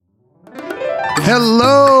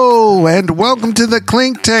Hello, and welcome to the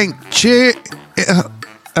Clink Tank.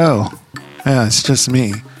 It's just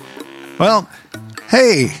me. Well,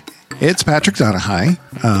 hey, it's Patrick Donahue,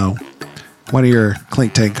 one of your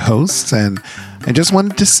Clink Tank hosts, and I just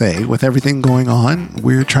wanted to say, with everything going on,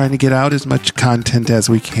 we're trying to get out as much content as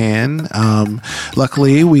we can.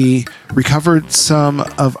 Luckily, we recovered some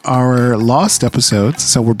of our lost episodes,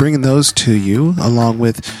 so we're bringing those to you, along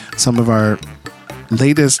with some of our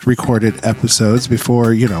latest recorded episodes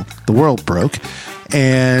before, the world broke.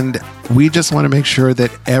 And we just want to make sure that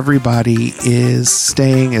everybody is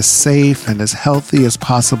staying as safe and as healthy as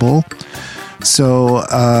possible. So,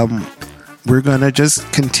 we're going to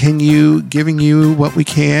just continue giving you what we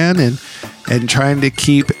can and trying to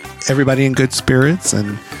keep everybody in good spirits.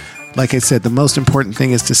 And like I said, the most important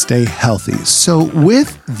thing is to stay healthy. So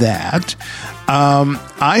with that,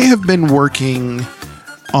 I have been working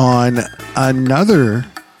on another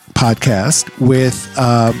podcast with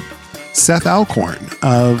Seth Alcorn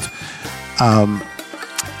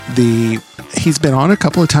he's been on a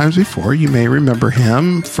couple of times before. You may remember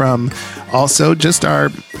him from also just our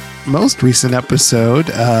most recent episode,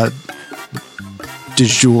 Du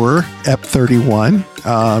jour, Ep 31.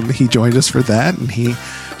 He joined us for that, and he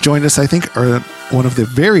joined us, I think, one of the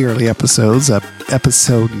very early episodes,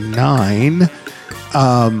 episode 9.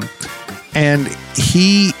 And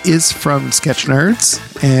he is from Sketch Nerds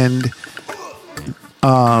and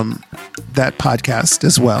that podcast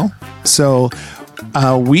as well. So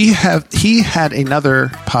he had another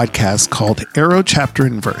podcast called Arrow Chapter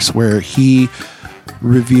and Verse, where he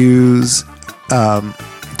reviews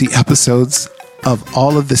the episodes of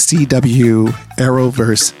all of the CW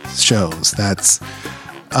Arrowverse shows. That's,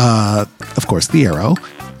 of course, The Arrow,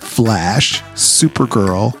 Flash,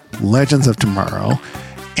 Supergirl, Legends of Tomorrow.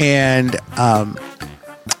 And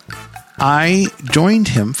I joined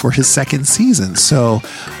him for his second season. So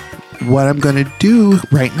what I'm going to do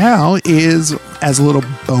right now is, as a little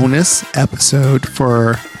bonus episode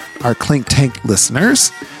for our Clink Tank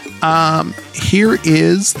listeners, here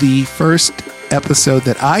is the first episode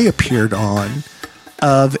that I appeared on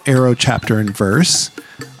of Arrow Chapter and Verse,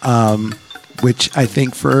 which I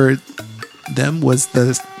think for them was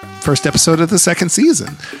the first episode of the second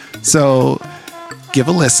season. So give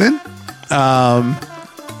a listen.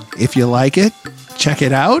 If you like it, check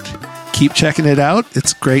it out. Keep checking it out.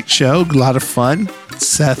 It's a great show. A lot of fun.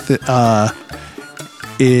 Seth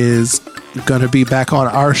is going to be back on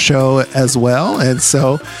our show as well. And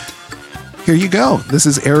so here you go. This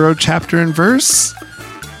is Arrow Chapter and Verse,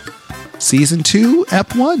 Season 2,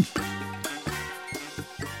 Ep 1.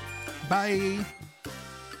 Bye.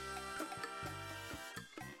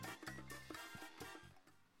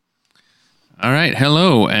 All right.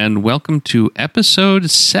 Hello, and welcome to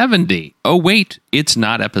episode 70. Oh, wait, it's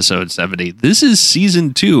not episode 70. This is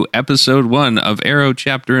season 2, episode 1 of Arrow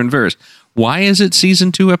Chapter and Verse. Why is it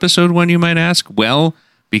season 2, episode 1, you might ask? Well,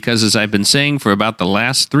 because as I've been saying for about the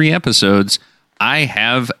last 3 episodes, I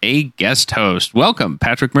have a guest host. Welcome,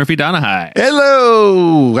 Patrick Murphy Donahue.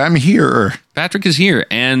 Hello, I'm here. Patrick is here,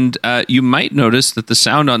 and you might notice that the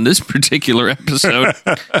sound on this particular episode,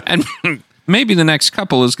 and maybe the next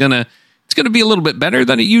couple, is going to be a little bit better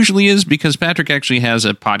than it usually is, because Patrick actually has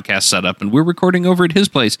a podcast set up and we're recording over at his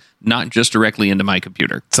place, not just directly into my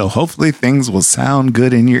computer. So hopefully things will sound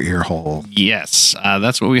good in your ear hole. Yes,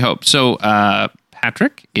 that's what we hope. So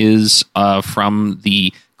Patrick is from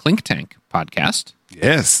the Clink Tank podcast.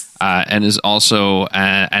 Yes. And is also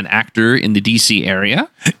an actor in the DC area.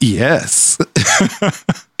 Yes.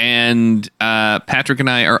 And Patrick and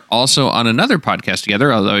I are also on another podcast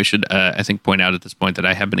together, although I should, I think, point out at this point that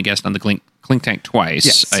I have been a guest on the Clink Tank twice,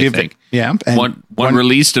 yes, I think. Yeah. One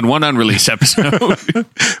released and one unreleased episode.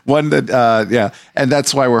 One that, yeah. And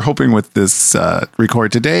that's why we're hoping with this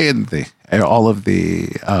record today, and all of the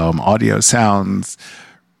audio sounds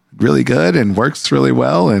really good and works really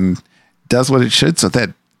well and does what it should, so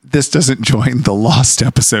that this doesn't join the lost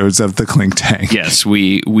episodes of the Clink Tank. Yes,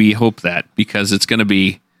 we hope that, because it's going to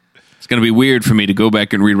be weird for me to go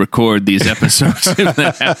back and re-record these episodes if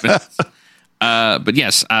that happens. But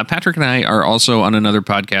yes, Patrick and I are also on another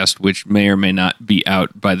podcast, which may or may not be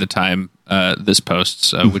out by the time this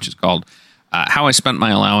posts, which is called How I Spent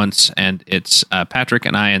My Allowance, and it's Patrick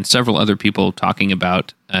and I and several other people talking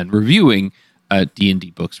about and reviewing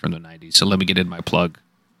D&D books from the 90s. So let me get in my plug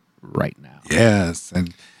right now. Yes,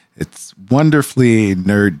 and it's wonderfully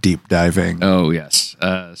nerd deep diving. Oh, yes.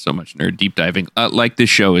 So much nerd deep diving, like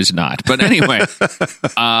this show is not. But anyway,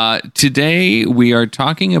 today we are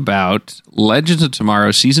talking about Legends of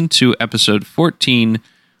Tomorrow, Season 2, Episode 14,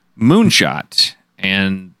 Moonshot.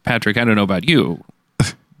 And Patrick, I don't know about you,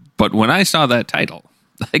 But when I saw that title,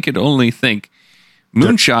 I could only think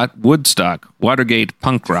Moonshot, Woodstock, Watergate,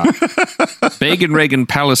 punk rock, Begin Reagan,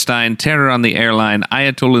 Palestine, terror on the airline,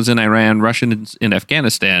 Ayatollahs in Iran, Russians in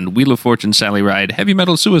Afghanistan, Wheel of Fortune, Sally Ride, heavy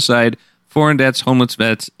metal suicide, foreign debts, homeless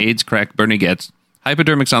vets, AIDS crack, Bernie Getz,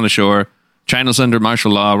 hypodermics on the shore, China's under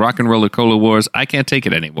martial law, rock and roller cola wars. I can't take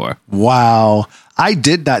it anymore. Wow. I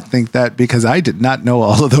did not think that because I did not know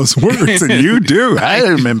all of those words, and you do. I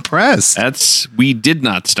am impressed. We did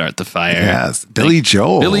not start the fire. Yes. Billy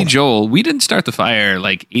Joel. Billy Joel. We didn't start the fire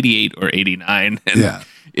like 88 or 89. And yeah.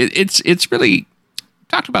 It's really...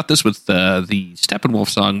 Talked about this with the Steppenwolf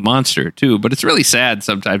song Monster, too, but it's really sad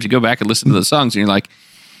sometimes. You go back and listen to the songs, and you're like,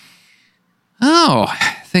 oh,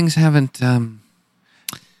 things haven't...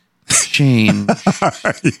 change.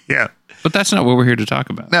 Yeah. But that's not what we're here to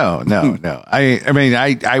talk about. No. I mean,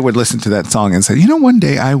 I would listen to that song and say, you know, one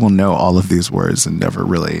day I will know all of these words, and never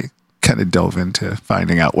really kind of dove into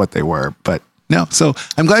finding out what they were. But no, so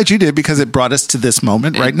I'm glad you did, because it brought us to this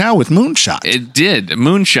moment right now with Moonshot. It did.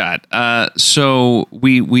 Moonshot. So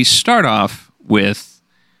we start off with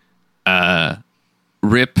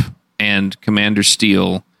Rip and Commander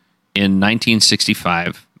Steele in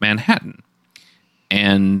 1965 Manhattan.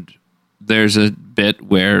 And there's a bit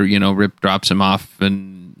where, Rip drops him off,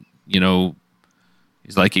 and,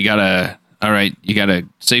 he's like, you gotta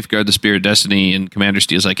safeguard the Spear of Destiny. And Commander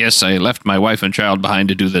Steele's like, yes, I left my wife and child behind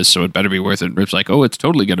to do this, so it better be worth it. And Rip's like, oh, it's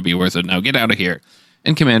totally going to be worth it. Now get out of here.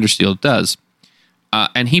 And Commander Steele does.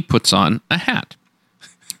 And he puts on a hat.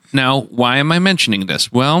 Now, why am I mentioning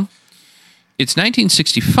this? Well, it's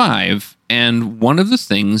 1965, and one of the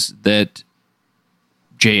things that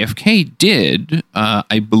JFK did,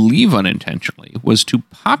 I believe unintentionally, was to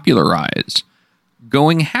popularize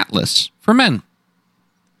going hatless for men.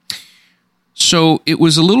 So it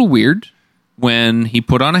was a little weird when he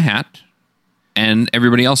put on a hat, and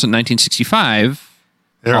everybody else in 1965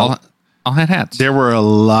 all had hats. There were a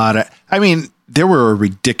lot of... I mean, there were a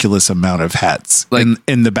ridiculous amount of hats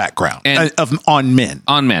in the background on men.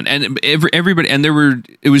 On men, and everybody, and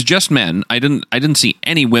it was just men. I didn't see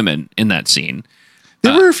any women in that scene.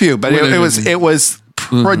 There were a few, but it was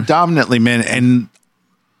predominantly men, and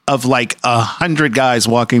of like 100 guys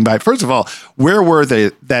walking by. First of all, where were they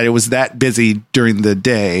that it was that busy during the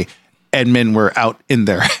day and men were out in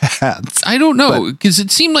their hats? I don't know, because it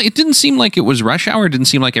didn't seem like it was rush hour. It didn't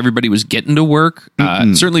seem like everybody was getting to work.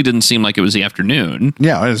 It certainly didn't seem like it was the afternoon.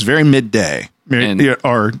 Yeah, it was very midday, it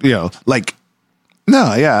was like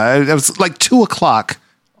 2:00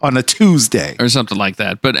 on a Tuesday or something like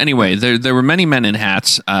that. But anyway, there were many men in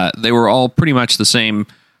hats. They were all pretty much the same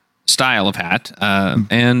style of hat,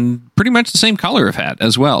 and pretty much the same color of hat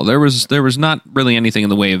as well. There was not really anything in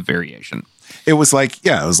the way of variation. It was like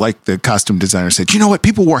the costume designer said, you know what?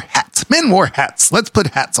 People wore hats. Men wore hats. Let's put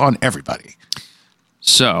hats on everybody.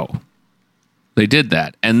 So they did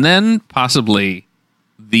that. And then possibly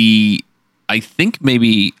I think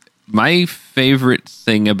maybe my favorite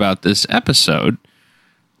thing about this episode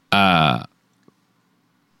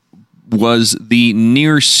was the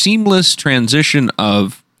near seamless transition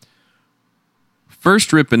of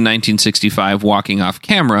first Rip in 1965 walking off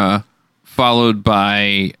camera, followed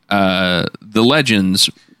by the Legends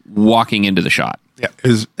walking into the shot. Yeah,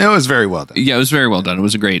 it was very well done. Yeah, it was very well done. It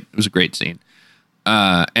was a great scene.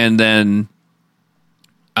 And then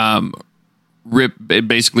Rip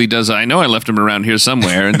basically does, I know I left him around here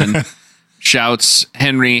somewhere, and then shouts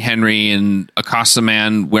Henry, and accosts a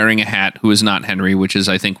man wearing a hat who is not Henry, which is,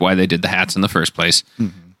 I think, why they did the hats in the first place.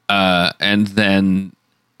 Mm-hmm. And then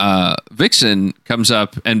Vixen comes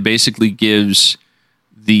up and basically gives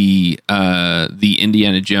the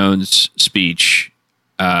Indiana Jones speech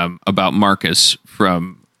about Marcus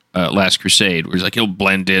from Last Crusade, where he's like, he'll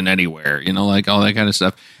blend in anywhere, like all that kind of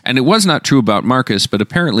stuff. And it was not true about Marcus, but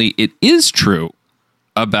apparently it is true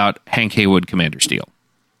about Hank Haywood, Commander Steele.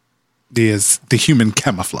 He is the human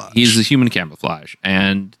camouflage. He's the human camouflage.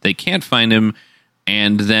 And they can't find him.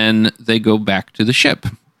 And then they go back to the ship.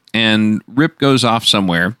 And Rip goes off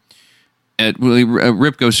somewhere.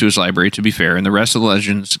 Rip goes to his library, to be fair. And the rest of the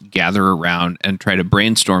Legends gather around and try to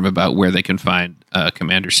brainstorm about where they can find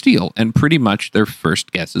Commander Steele. And pretty much their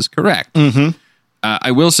first guess is correct. Mm-hmm.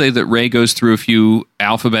 I will say that Ray goes through a few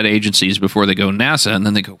alphabet agencies before they go NASA. And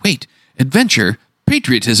then they go, wait, adventure,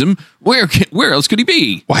 patriotism, where else could he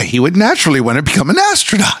be? Why, he would naturally want to become an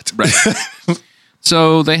astronaut. Right.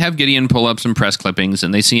 So they have Gideon pull up some press clippings,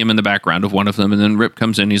 and they see him in the background of one of them, and then Rip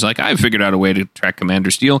comes in, he's like, I've figured out a way to track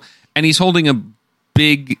Commander Steele, and he's holding a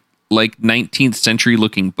big, 19th century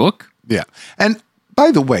looking book. Yeah. And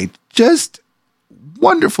by the way, just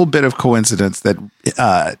wonderful bit of coincidence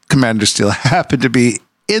that Commander Steele happened to be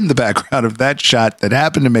in the background of that shot that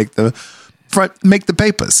happened to make the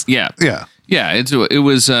papers. Yeah. Yeah. Yeah. It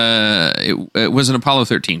was an Apollo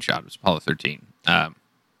 13 shot. It was Apollo 13,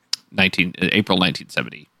 April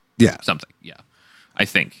 1970. Yeah. Something. Yeah. I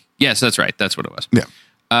think. Yes, that's right. That's what it was. Yeah.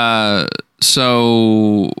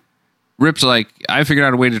 So Rip's like, I figured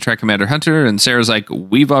out a way to track Commander Hunter, and Sarah's like,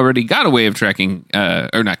 we've already got a way of tracking,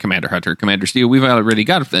 or not Commander Hunter, Commander Steele. We've already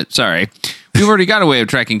got we've already got a way of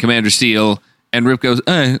tracking Commander Steele. And Rip goes,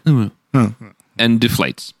 and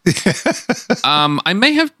deflates. I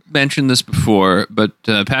may have mentioned this before, but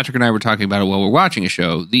Patrick and I were talking about it while we're watching a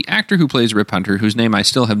show. The actor who plays Rip Hunter, whose name I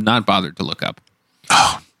still have not bothered to look up.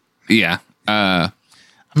 Oh, yeah. I'm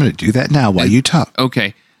going to do that now while you talk.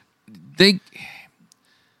 Okay.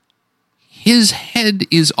 His head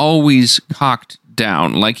is always cocked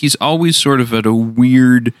down. Like he's always sort of at a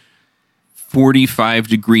weird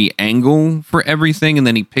 45-degree angle for everything. And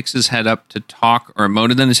then he picks his head up to talk or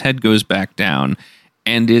emote, and then his head goes back down.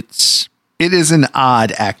 And it is an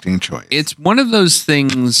odd acting choice. It's one of those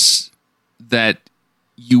things that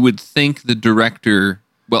you would think the director,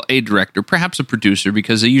 well, a director, perhaps a producer,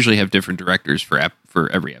 because they usually have different directors for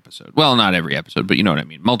every episode. Well, not every episode, but you know what I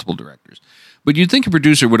mean. Multiple directors. But you'd think a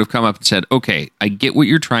producer would have come up and said, okay, I get what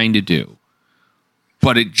you're trying to do,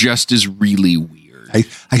 but it just is really weird.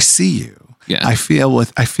 I see you. Yeah. I feel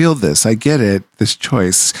this. I get it. This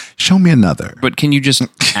choice. Show me another. But can you just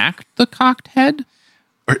act the cocked head?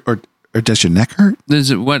 Or does your neck hurt? Is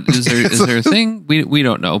there a thing? We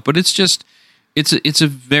don't know. But it's just it's a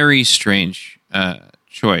very strange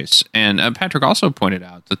choice. And Patrick also pointed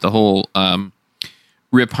out that the whole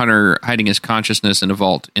Rip Hunter hiding his consciousness in a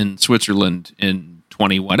vault in Switzerland in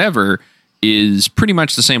 20 whatever is pretty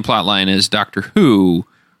much the same plot line as Doctor Who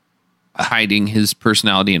hiding his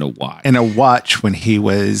personality in a watch. In a watch when he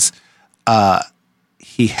was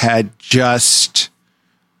he had just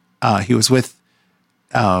he was with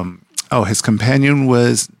his companion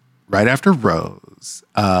was right after Rose,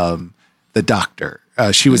 the doctor.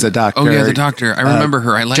 She was a doctor. Oh yeah, the doctor. I remember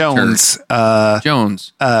her. I liked Jones. her.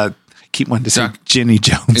 Jones. Keep wanting to say Jenny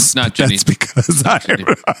Jones. It's not Jenny. That's because it's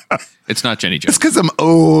not Jenny Jones. It's because I'm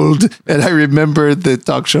old and I remember the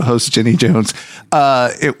talk show host Jenny Jones.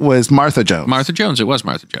 It was Martha Jones. Martha Jones. It was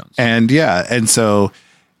Martha Jones. And so,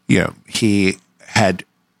 he had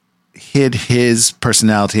hid his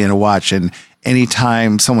personality in a watch, and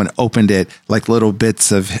anytime someone opened it, like little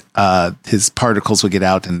bits of his particles would get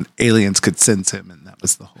out, and aliens could sense him, and that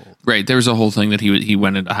was the whole. Right. There was a whole thing that he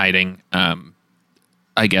went into hiding.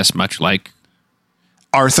 I guess much like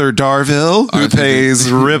Arthur Darvill, who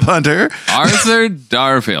plays Rip Hunter. Arthur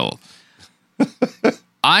Darvill.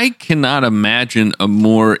 I cannot imagine a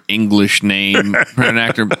more English name for an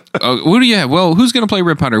actor. Who do you have? Well, who's going to play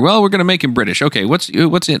Rip Hunter? Well, we're going to make him British. Okay, what's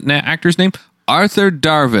the actor's name? Arthur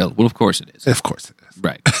Darvill. Well, of course it is. Of course it is.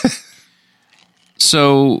 Right.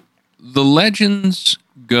 So the legends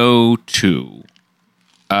go to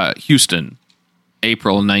Houston,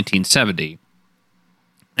 April 1970.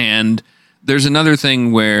 And there's another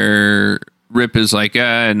thing where Rip is like,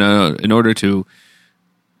 in order to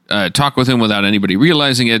talk with him without anybody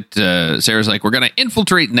realizing it, Sarah's like, we're going to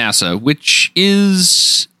infiltrate NASA, which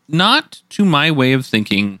is not, to my way of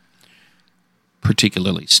thinking,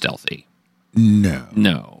 particularly stealthy. No.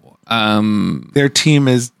 No. Their team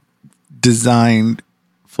is designed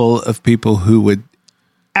full of people who would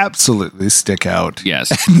absolutely stick out. Yes.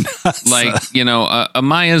 Like,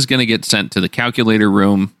 Amaya's going to get sent to the calculator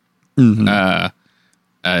room.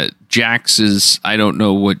 Mm-hmm. Jax is, I don't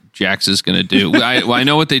know what Jax is going to do. I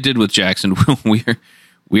know what they did with Jax, and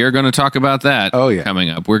we are going to talk about that coming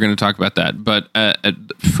up. We're going to talk about that. But at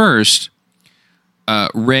first,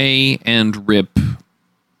 Ray and Rip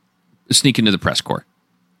sneak into the press corps.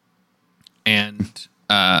 And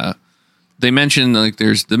they mention, like,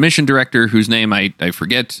 there's the mission director whose name I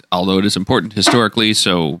forget, although it is important historically,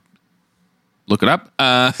 so look it up.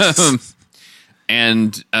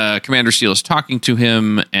 And Commander Steele is talking to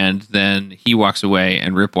him, and then he walks away,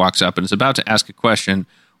 and Rip walks up and is about to ask a question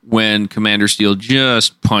when Commander Steele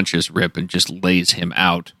just punches Rip and just lays him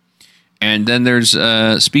out. And then there's,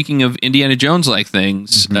 speaking of Indiana Jones-like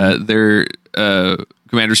things, Commander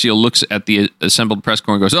Steele looks at the assembled press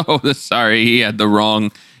corps and goes, "Oh, sorry, he had the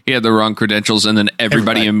wrong credentials," and then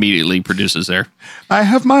everybody immediately produces their. I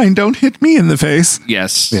have mine. Don't hit me in the face.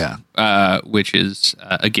 Yes. Yeah. Which is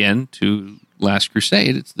again to Last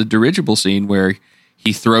Crusade. It's the dirigible scene where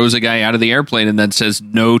he throws a guy out of the airplane and then says,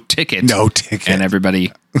 "No ticket." No ticket. And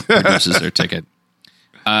everybody produces their ticket.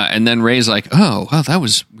 And then Ray's like, "Oh, well, that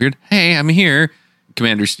was weird. Hey, I'm here."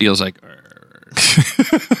 Commander Steele's like,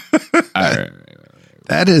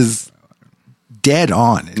 That is dead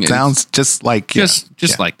on. It sounds just like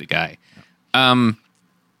just like the guy.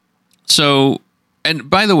 So, and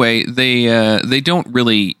by the way, they don't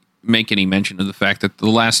really make any mention of the fact that the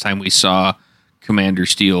last time we saw Commander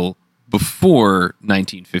Steel before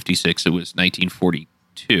 1956, it was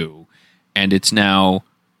 1942, and it's now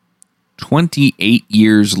 28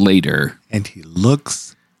 years later, and he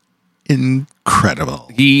looks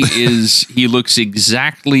incredible. He looks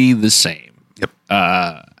exactly the same. Yep.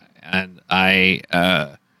 And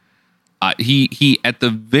he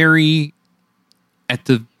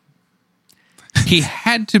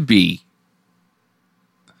had to be,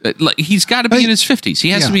 like, he's got to be in his 50s. He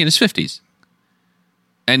has to be in his 50s.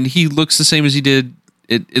 And he looks the same as he did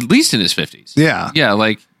at least in his 50s. Yeah. Yeah,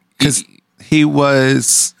 like, because he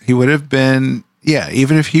would have been,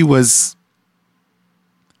 even if he was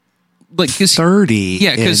like 30.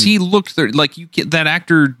 Yeah, because he looked 30. Like, that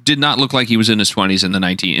actor did not look like he was in his 20s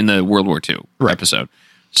in the World War II episode.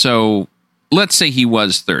 So let's say he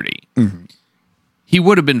was 30. Mm-hmm. He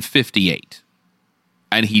would have been 58,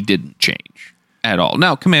 and he didn't change at all.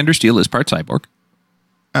 Now, Commander Steel is part cyborg.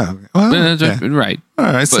 Oh, well, right. All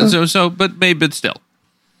right. But still,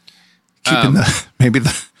 keeping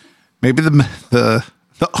the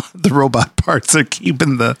robot parts are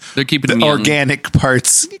keeping the organic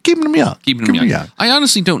parts, keeping them young. I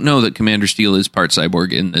honestly don't know that Commander Steel is part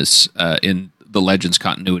cyborg in this in the Legends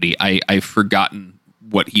continuity. I've forgotten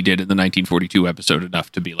what he did in the 1942 episode enough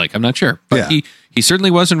to be like, I'm not sure, but he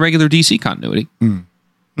certainly was in regular DC continuity.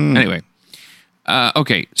 Anyway,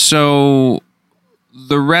 okay, so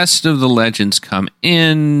the rest of the Legends come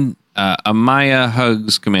in. Amaya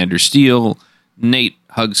hugs Commander Steel. Nate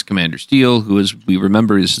hugs Commander Steel, who, as we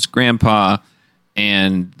remember, is his grandpa.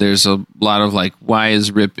 And there's a lot of like, why is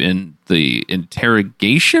Rip in the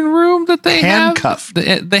interrogation room that they handcuffed?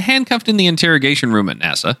 They handcuffed in the interrogation room at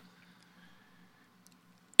NASA.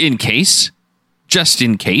 Just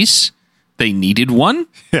in case they needed one.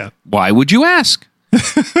 Yeah. Why would you ask?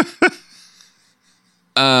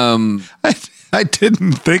 I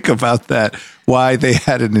didn't think about that. Why they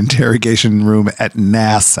had an interrogation room at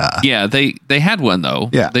NASA. Yeah, they had one, though.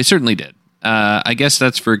 Yeah. They certainly did. I guess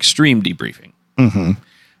that's for extreme debriefing. Mm-hmm.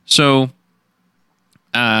 So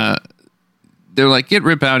they're like, get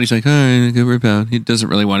Rip out. He's like, all right, get Rip out. He doesn't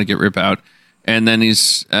really want to get Rip out. And then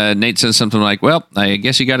Nate says something like, well, I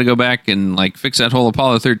guess you got to go back and like fix that whole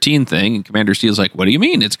Apollo 13 thing. And Commander Steele's like, what do you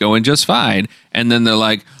mean? It's going just fine. And then they're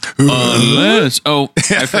like, unless... Oh,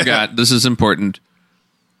 I forgot. This is important.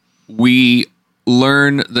 We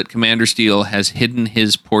learn that Commander Steel has hidden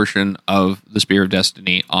his portion of the Spear of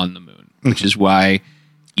Destiny on the moon, which is why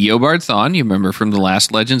Eobard Thawne, you remember from the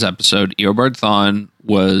last Legends episode, Eobard Thawne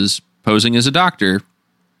was posing as a doctor.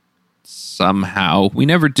 Somehow. We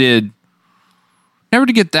never did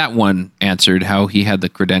get that one answered, how he had the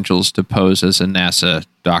credentials to pose as a NASA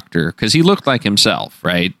doctor, because he looked like himself,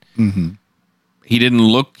 right? Mm-hmm.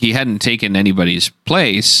 He hadn't taken anybody's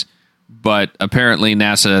place, but apparently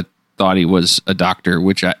NASA thought he was a doctor,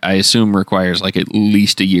 which I assume requires like at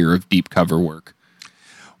least a year of deep cover work.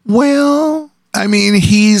 Well, I mean,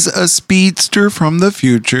 he's a speedster from the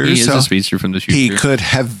future. He is a speedster from the future. He could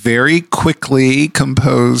have very quickly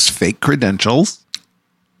composed fake credentials.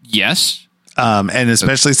 Yes. And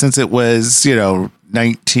especially since it was, where did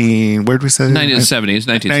we say? 1970. It's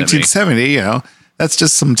 1970, that's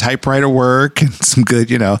just some typewriter work and some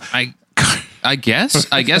good, I guess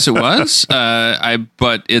it was.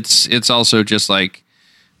 But it's also just like,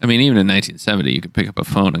 I mean, even in 1970, you could pick up a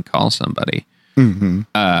phone and call somebody. Mm-hmm.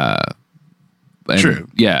 True.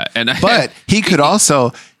 Yeah. But he could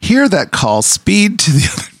also hear that call, speed to the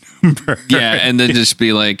other number. Yeah. And then just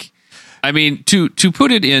be like, I mean, to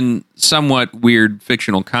put it in somewhat weird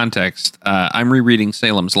fictional context, I'm rereading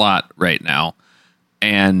Salem's Lot right now.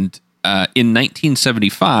 And in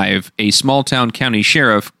 1975, a small town county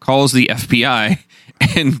sheriff calls the FBI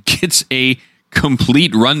and gets a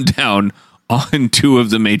complete rundown on two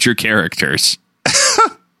of the major characters.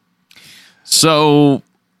 So...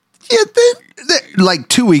 Yeah, like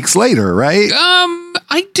 2 weeks later, right?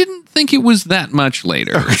 I didn't think it was that much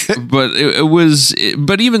later, but it was.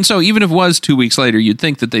 But even so, even if it was 2 weeks later, you'd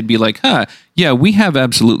think that they'd be like, yeah, we have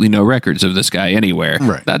absolutely no records of this guy anywhere.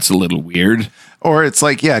 Right. That's a little weird. Or it's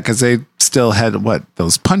like, because they still had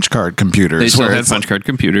those punch card computers. They still had punch card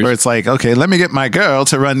computers. Where it's like, okay, let me get my girl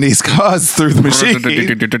to run these cards through the machine.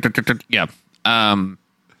 Yeah.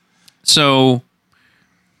 So...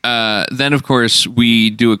 then, of course, we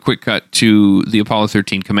do a quick cut to the Apollo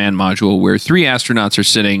 13 command module where three astronauts are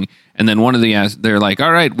sitting, and then one of they're like,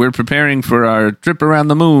 all right, we're preparing for our trip around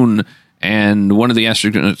the moon. And one of the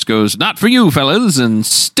astronauts goes, "Not for you, fellas," and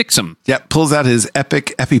sticks him. Yep, pulls out his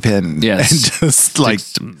epic EpiPen. Yes. And just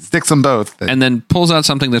sticks them both. And then pulls out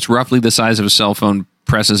something that's roughly the size of a cell phone,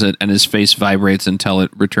 presses it, and his face vibrates until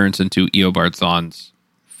it returns into Eobard Thawne's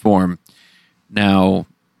form. Now,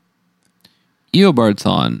 Eobard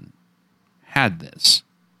Thawne had this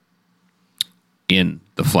in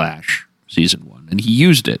The Flash season 1, and he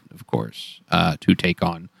used it, of course, to take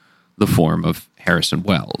on the form of Harrison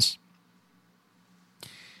Wells.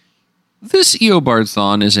 This Eobard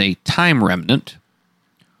Thawne is a time remnant,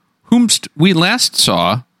 whomst we last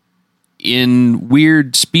saw in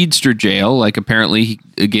weird speedster jail. Like, apparently,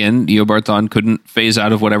 again, Eobard Thawne couldn't phase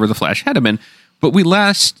out of whatever the Flash had him in. But we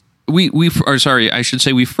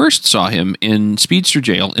first saw him in speedster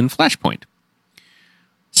jail in Flashpoint.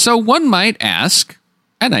 So one might ask,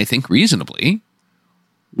 and I think reasonably,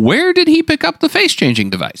 where did he pick up the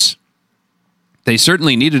face-changing device? They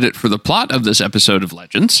certainly needed it for the plot of this episode of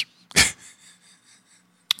Legends.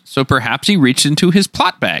 So perhaps he reached into his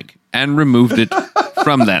plot bag and removed it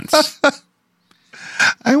from thence.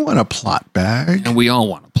 I want a plot bag. And we all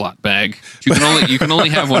want a plot bag. You can only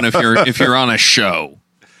have one if you're on a show.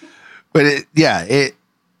 But it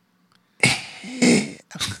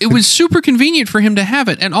was super convenient for him to have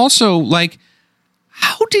it. And also, like,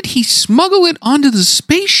 how did he smuggle it onto the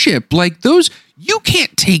spaceship? Like, those, you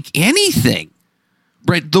can't take anything.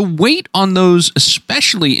 Right, the weight on those,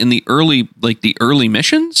 especially in the early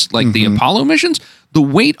missions, like the Apollo missions, the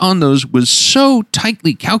weight on those was so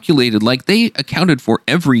tightly calculated, like they accounted for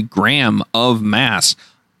every gram of mass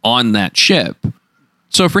on that ship.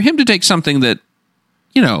 So for him to take something that,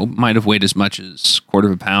 might have weighed as much as quarter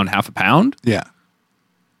of a pound, half a pound. Yeah.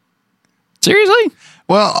 Seriously?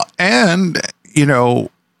 Well, and,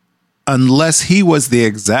 unless he was the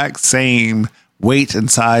exact same weight and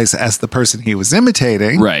size as the person he was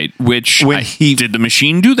imitating. Right. Did the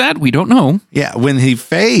machine do that? We don't know. Yeah. When he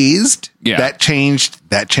phased, that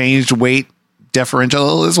changed weight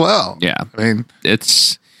differential as well. Yeah. I mean,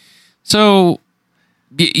 it's so,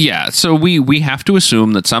 yeah. So we have to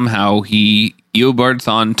assume that somehow Eobard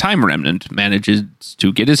Thawne, Time Remnant, manages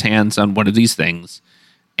to get his hands on one of these things.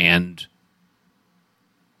 And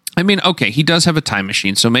I mean, okay, he does have a time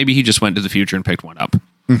machine, so maybe he just went to the future and picked one up.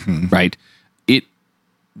 Mm-hmm. Right. It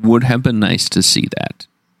would have been nice to see that.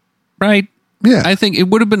 Right? Yeah. I think it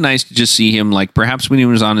would have been nice to just see him, like, perhaps when he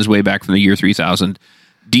was on his way back from the year 3000,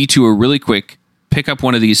 detour really quick, pick up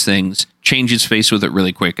one of these things, change his face with it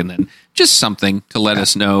really quick, and then just something to let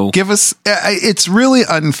us know. Give us, it's really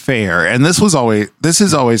unfair. And this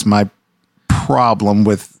is always my problem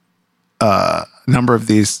with a number of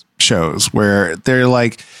these shows where they're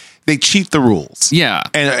like, they cheat the rules. Yeah.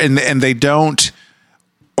 And they don't,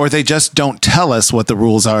 or they just don't tell us what the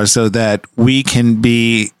rules are so that we can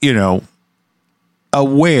be,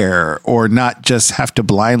 aware or not just have to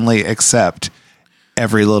blindly accept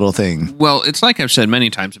every little thing. Well, it's like I've said many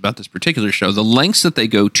times about this particular show, the lengths that they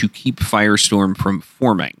go to keep Firestorm from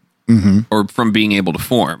forming or from being able to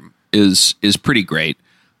form is pretty great.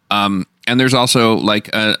 And there's also like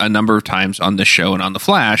a number of times on this show and on The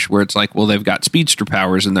Flash where it's like, well, they've got speedster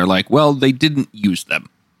powers and they're like, well, they didn't use them.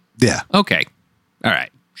 Yeah. Okay. All right.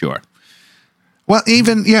 Sure. Well,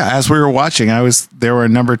 even, as we were watching, there were a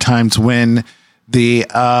number of times when they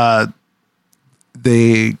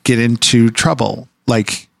get into trouble,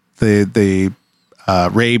 like the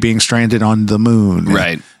Ray being stranded on the moon.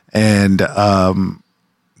 Right. And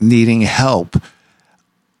needing help.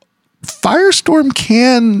 Firestorm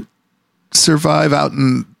can survive out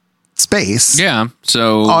in space. Yeah.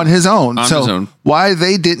 So on his own. Why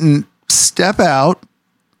they didn't step out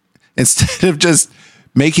instead of just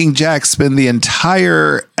making Jack spend the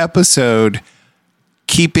entire episode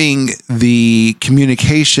keeping the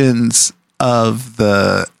communications of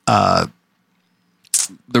the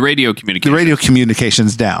radio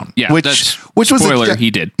communications down. Yeah, which spoiler,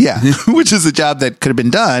 he did. Yeah, which is a job that could have been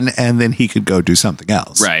done, and then he could go do something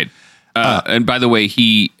else. Right. And by the way,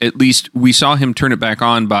 we saw him turn it back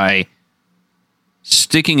on by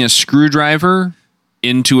sticking a screwdriver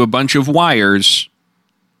into a bunch of wires,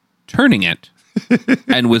 turning it,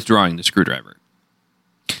 and withdrawing the screwdriver.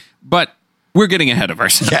 But we're getting ahead of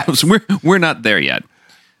ourselves. Yes. We're not there yet.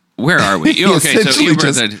 Where are we? He essentially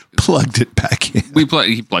just plugged it back in. He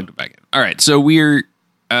plugged it back in. All right. So we're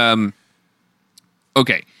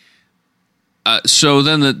okay. So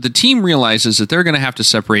then the team realizes that they're going to have to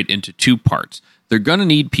separate into two parts. They're going to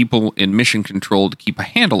need people in mission control to keep a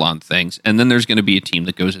handle on things, and then there's going to be a team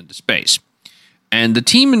that goes into space. And the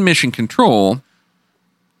team in mission control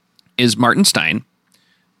is Martin Stein,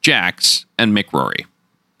 Jax, and Mick Rory.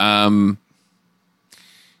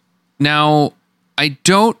 Now, I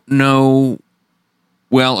don't know.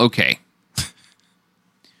 Well, okay.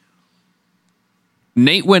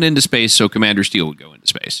 Nate went into space, so Commander Steele would go into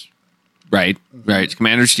space. Right? Right.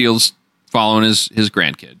 Commander Steele's following his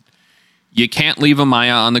grandkid. You can't leave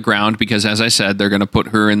Amaya on the ground because, as I said, they're going to put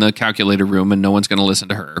her in the calculator room and no one's going to listen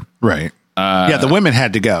to her. Right. The women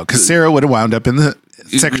had to go because Sarah would have wound up in the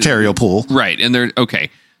secretarial pool. Right. And they're okay.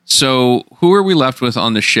 So who are we left with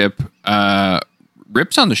on the ship?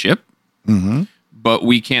 Rip's on the ship, but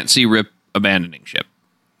we can't see Rip abandoning ship.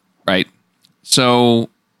 Right. So,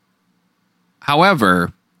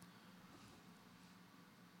 however,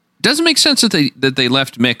 doesn't make sense that they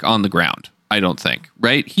left Mick on the ground. I don't think.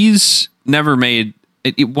 Right. He's never made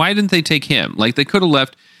it. Why didn't they take him? Like, they could have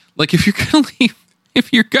left. Like, if you're going to leave,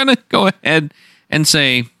 if you're going to go ahead and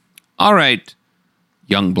say, all right,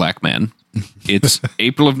 young black man, it's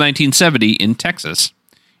April of 1970 in Texas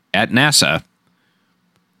at NASA.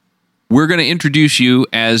 We're going to introduce you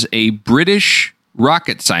as a British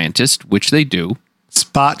rocket scientist, which they do.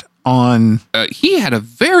 Spot on. He had a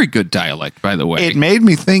very good dialect, by the way. It made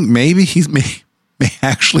me think maybe he may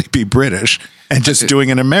actually be British and just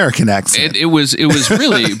doing an American accent. It was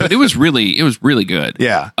really, but it was really good.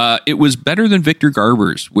 Yeah. It was better than Victor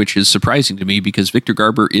Garber's, which is surprising to me because Victor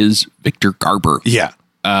Garber is Victor Garber. Yeah.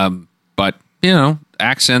 But,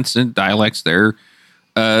 accents and dialects, they're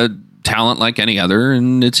talent like any other,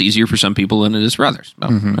 and it's easier for some people than it is for others.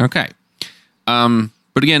 Okay.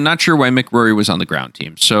 But again, not sure why Mick Rory was on the ground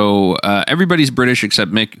team. So everybody's British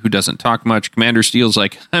except Mick, who doesn't talk much. Commander Steele's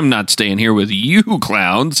like, I'm not staying here with you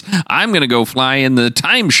clowns. I'm going to go fly in the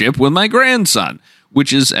time ship with my grandson,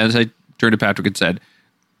 which is, as I turned to Patrick and said,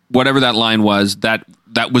 whatever that line was, that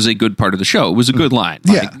was a good part of the show. It was a good line.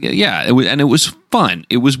 Yeah. It was, and it was fun.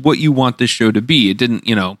 It was what you want this show to be. It didn't,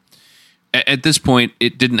 at this point,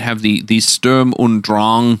 it didn't have the Sturm und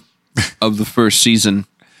Drang of the first season.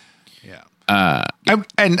 Well,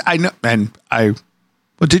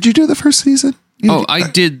 did you do the first season? I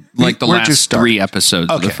did the last 3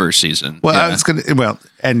 episodes of the first season. Well, I was going to,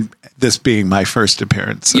 and this being my first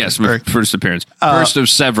appearance. Yes, my first appearance. First of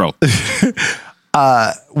several.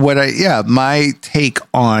 My take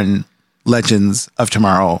on Legends of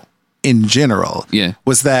Tomorrow in general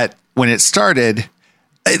was that when it started,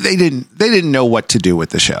 they didn't know what to do with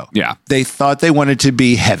the show. Yeah. They thought they wanted to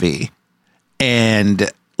be heavy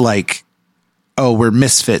and we're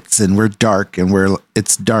misfits and we're dark and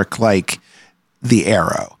it's dark like the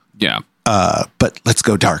Arrow. Yeah. But let's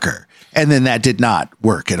go darker. And then that did not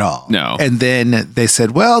work at all. No. And then they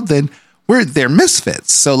said, well, then they're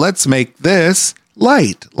misfits. So let's make this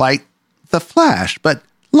light, like the Flash, but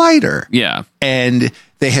lighter. Yeah. And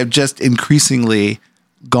they have just increasingly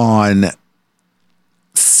gone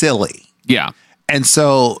silly. Yeah. And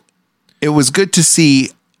so it was good to see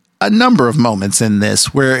a number of moments in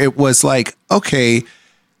this where it was like, okay,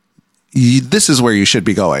 this is where you should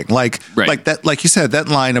be going. Like that, like you said, that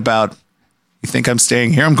line about, you think I'm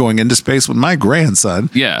staying here? I'm going into space with my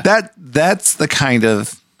grandson. Yeah. That's the kind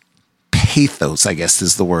of pathos, I guess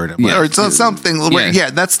is the word. Yeah. Or something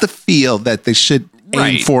where, that's the feel that they should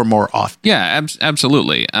aim for more often. Yeah,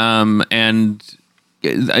 absolutely. And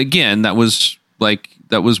again, that was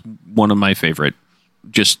one of my favorite,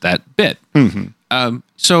 just that bit.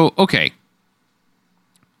 So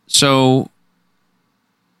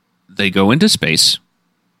they go into space.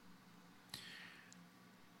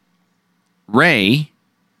 Ray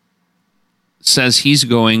says he's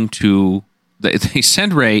going to... They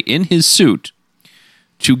send Ray in his suit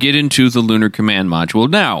to get into the Lunar Command Module.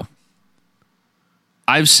 Now,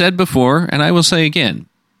 I've said before, and I will say again,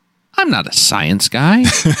 I'm not a science guy.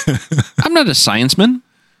 I'm not a scienceman.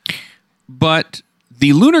 But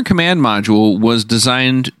the Lunar Command Module was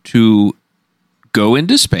designed to go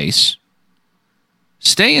into space,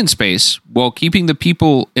 stay in space while keeping the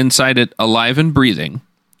people inside it alive and breathing,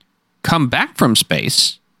 come back from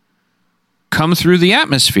space, come through the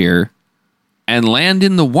atmosphere, and land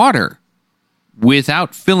in the water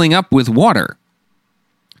without filling up with water.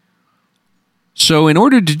 So in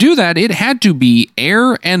order to do that, it had to be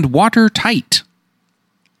air and water tight.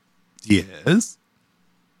 Yes.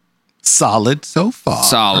 Solid so far.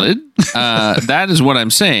 Solid. That is what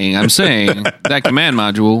I'm saying. I'm saying that command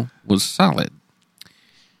module was solid.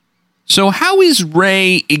 So how is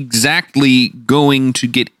Ray exactly going to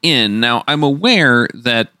get in? Now, I'm aware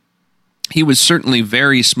that he was certainly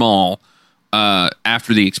very small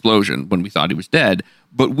after the explosion when we thought he was dead,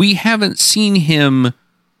 but we haven't seen him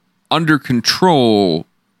under control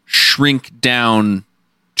shrink down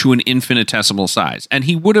to an infinitesimal size. And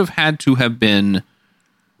he would have had to have been...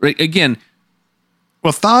 Right, again,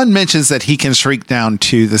 Well, Thawne mentions that he can shrink down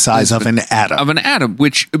to the size of an atom. Of an atom,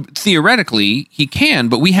 which theoretically he can,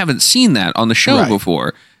 but we haven't seen that on the show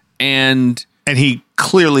before. And he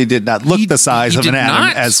clearly did not look the size of an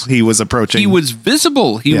atom as he was approaching. He was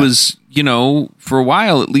visible. He was, for a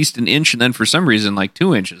while, at least an inch, and then for some reason, like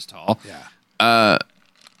 2 inches tall. Yeah.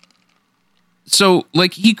 So,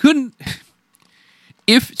 like, he couldn't...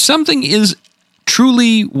 If something is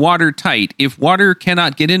truly watertight, if water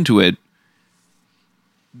cannot get into it,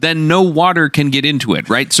 then no water can get into it,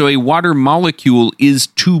 right? So a water molecule is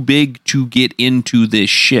too big to get into this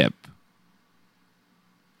ship.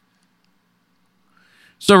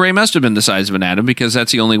 So Ray must have been the size of an atom because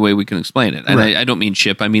that's the only way we can explain it. And I don't mean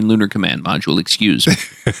ship, I mean Lunar Command Module, excuse me.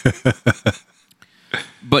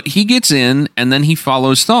 But he gets in, and then he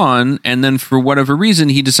follows Thawne, and then for whatever reason,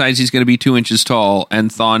 he decides he's going to be 2 inches tall,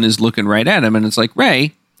 and Thawne is looking right at him, and it's like,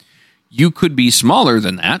 Ray, you could be smaller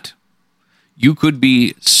than that. You could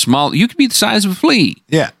be small. You could be the size of a flea.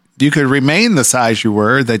 Yeah. You could remain the size you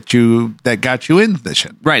were that got you in the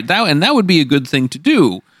ship. Right. That would be a good thing to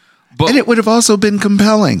do. And it would have also been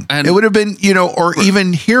compelling. And it would have been, or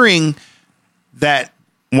even hearing that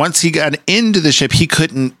once he got into the ship, he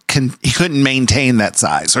couldn't maintain that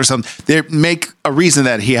size or something. They make a reason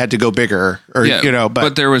that he had to go bigger,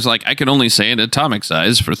 but there was like, I could only say an atomic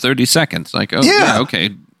size for 30 seconds. Like,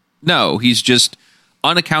 okay. No, he's just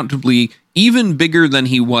unaccountably even bigger than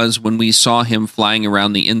he was when we saw him flying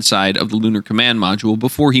around the inside of the Lunar Command Module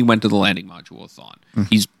before he went to the landing module with Thawne.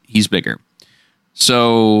 Mm-hmm. He's bigger.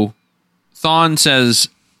 So Thawne says,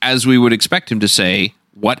 as we would expect him to say,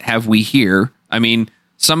 "What have we here?" I mean,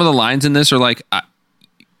 some of the lines in this are like, I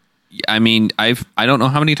don't know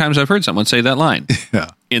how many times I've heard someone say that line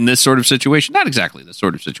in this sort of situation. Not exactly this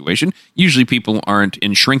sort of situation. Usually people aren't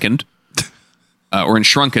enshrinkened or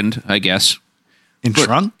enshrunkened, I guess.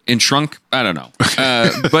 Shrunk? I don't know.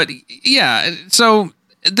 But yeah, so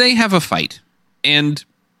they have a fight, and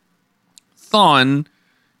Thawne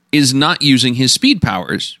is not using his speed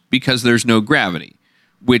powers because there's no gravity,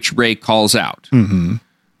 which Ray calls out. Mm-hmm.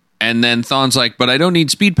 And then Thawne's like, but I don't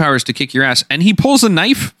need speed powers to kick your ass. And he pulls a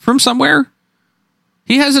knife from somewhere.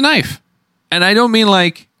 He has a knife. And I don't mean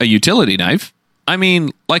like a utility knife. I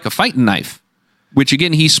mean like a fighting knife, which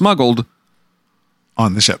again, he smuggled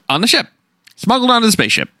on the ship. Smuggled onto the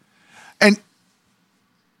spaceship. And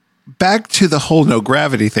back to the whole no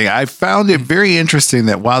gravity thing, I found it very interesting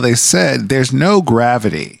that while they said there's no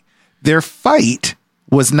gravity, their fight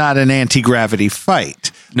was not an anti-gravity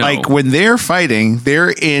fight. No. Like when they're fighting,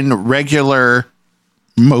 they're in regular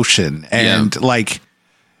motion and the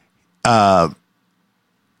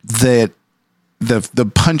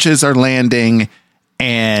punches are landing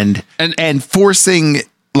and forcing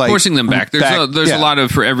them back. There's a lot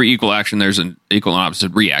of, for every equal action, there's an equal and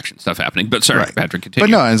opposite reaction stuff happening. But sorry, Patrick, continue. But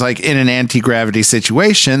no, it's like in an anti-gravity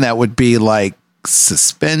situation, that would be like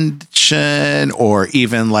suspension or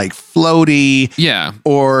even like floaty. Yeah.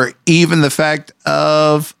 Or even the fact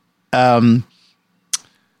of, what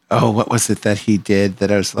was it that he did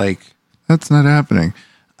that I was like, that's not happening.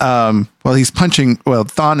 Thawne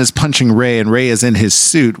is punching Ray, and Ray is in his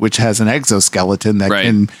suit, which has an exoskeleton that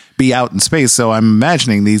can be out in space. So I'm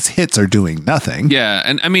imagining these hits are doing nothing. Yeah.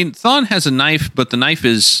 And I mean, Thawne has a knife, but the knife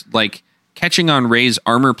is like catching on Ray's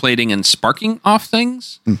armor plating and sparking off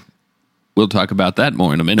things. We'll talk about that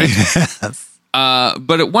more in a minute. Yes.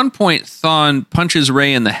 But at one point, Thawne punches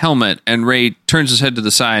Ray in the helmet, and Ray turns his head to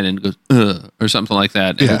the side and goes, ugh, or something like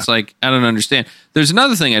that. And it's like, I don't understand. There's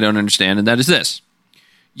another thing I don't understand, and that is this.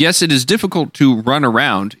 Yes, it is difficult to run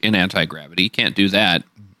around in anti-gravity. You can't do that.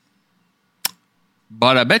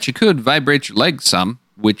 But I bet you could vibrate your legs some,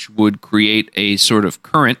 which would create a sort of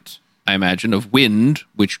current, I imagine, of wind,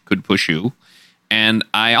 which could push you. And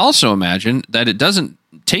I also imagine that it doesn't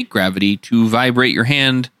take gravity to vibrate your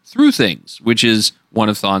hand through things, which is one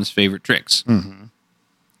of Thawne's favorite tricks. Mm-hmm.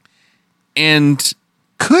 And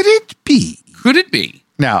could it be?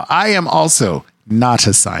 Now, I am also not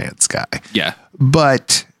a science guy. Yeah.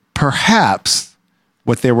 But perhaps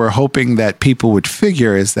what they were hoping that people would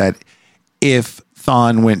figure is that if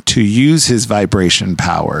Thawne went to use his vibration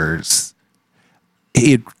powers,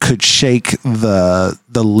 it could shake the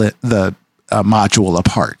module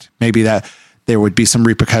apart. Maybe that there would be some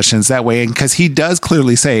repercussions that way. And because he does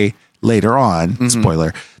clearly say later on,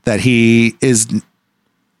 spoiler, that he is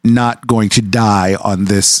not going to die on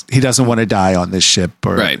this. He doesn't want to die on this ship.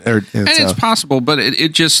 And it's possible, but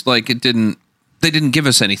it just like it didn't. They didn't give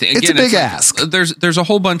us anything. Again, it's a big ask. There's a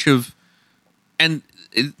whole bunch of,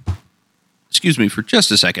 excuse me for just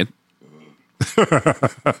a second.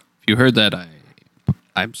 If you heard that,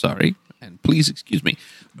 I'm sorry. and please excuse me.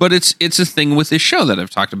 But it's a thing with this show that I've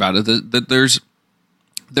talked about, that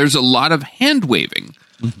there's a lot of hand waving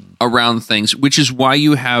around things, which is why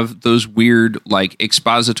you have those weird like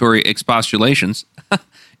expository expostulations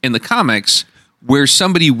in the comics where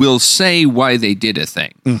somebody will say why they did a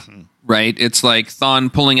thing. Right? It's like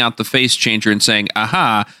Thawne pulling out the face changer and saying,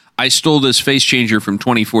 aha, I stole this face changer from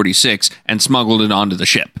 2046 and smuggled it onto the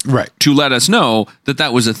ship. Right. To let us know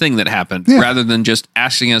that was a thing that happened, rather than just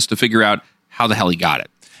asking us to figure out how the hell he got it.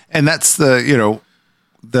 And that's the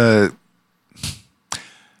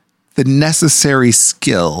necessary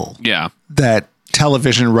skill that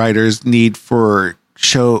television writers need for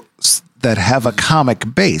shows that have a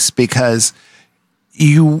comic base, because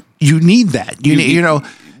you need that.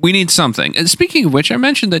 We need something. And speaking of which, I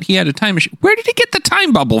mentioned that he had a time machine. Where did he get the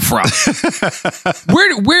time bubble from?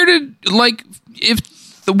 where did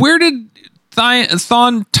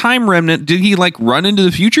Thawne Time Remnant, did he like run into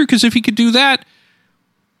the future? Because if he could do that,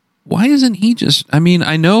 why isn't he just, I mean,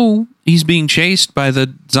 I know he's being chased by the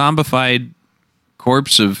zombified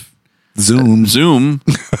corpse of Zoom.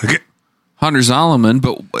 Hunter Zolomon,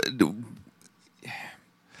 but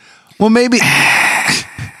well, maybe.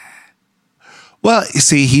 Well, you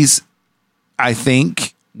see, I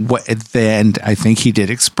think he did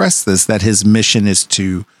express this, that his mission is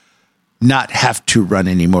to not have to run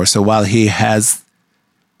anymore. So while he has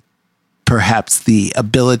perhaps the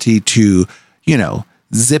ability to,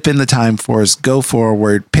 zip in the time force, go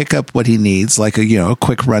forward, pick up what he needs, like a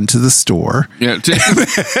quick run to the store. Yeah,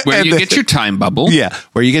 where you get your time bubble. Yeah,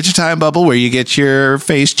 where you get your time bubble, where you get your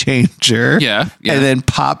face changer. Yeah. And then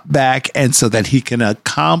pop back, and so that he can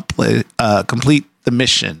complete the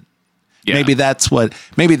mission. Yeah. Maybe that's what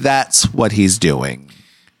he's doing.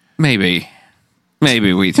 Maybe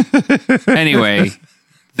anyway,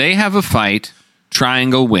 they have a fight.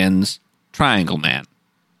 Triangle wins. Triangle Man.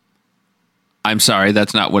 I'm sorry,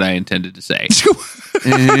 that's not what I intended to say.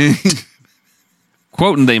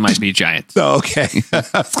 Quoting, they might be giants. Oh, okay. I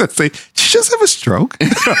was going to say, did you just have a stroke?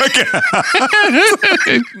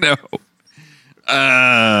 No.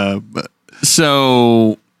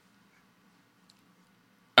 So,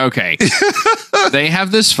 okay. They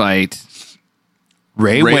have this fight.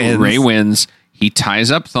 Ray wins. He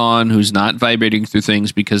ties up Thawne, who's not vibrating through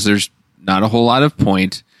things because there's not a whole lot of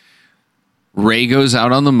point. Ray goes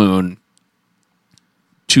out on the moon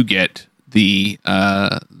to get the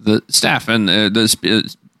staff and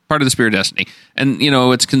the part of the Spear of Destiny. And,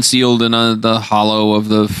 it's concealed in the hollow of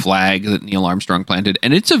the flag that Neil Armstrong planted.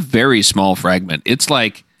 And it's a very small fragment. It's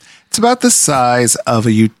about the size of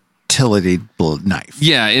a utility knife.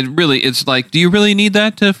 Yeah, it's like, do you really need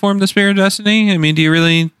that to form the Spear of Destiny? I mean, do you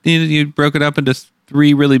really need it? You broke it up into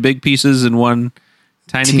 3 really big pieces and one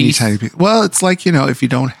tiny piece? Well, it's like, if you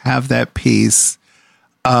don't have that piece,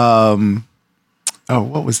 what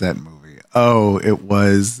was that movie? Oh, it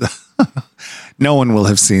was, no one will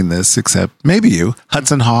have seen this except maybe you,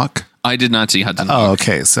 Hudson Hawk. I did not see Hudson Hawk. Oh,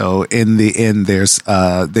 okay. So in the end, there's,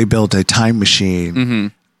 they built a time machine. Mm-hmm.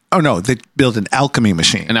 Oh no, they built an alchemy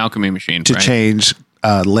machine. To change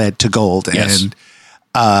lead to gold. Yes. And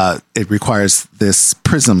it requires this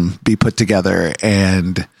prism be put together,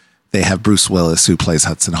 and they have Bruce Willis, who plays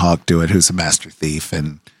Hudson Hawk, do it, who's a master thief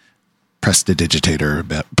and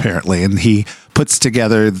prestidigitator, apparently. And he puts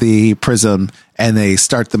together the prism, and they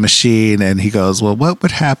start the machine, and he goes, well, what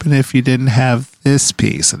would happen if you didn't have this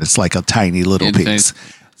piece? And it's like a tiny little piece.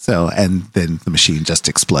 So, and then the machine just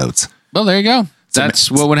explodes. Well, there you go.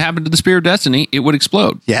 That's what would happen to the Spear of Destiny. It would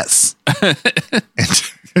explode. Yes.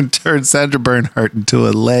 and turn Sandra Bernhardt into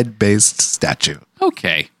a lead-based statue.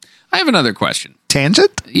 Okay. I have another question.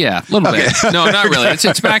 Tangent? Yeah, a little bit. No, not really.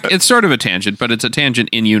 It's back. It's sort of a tangent, but it's a tangent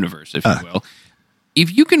in universe, if you will.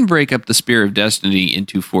 If you can break up the Spear of Destiny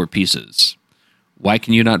into 4 pieces, why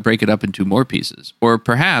can you not break it up into more pieces? Or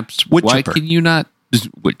perhaps, why can you not...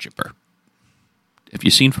 Wood chipper. Have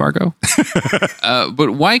you seen Fargo?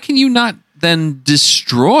 But why can you not then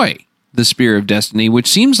destroy the Spear of Destiny, which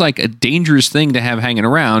seems like a dangerous thing to have hanging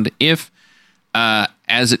around if,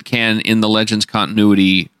 as it can in the Legends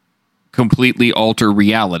continuity, completely alter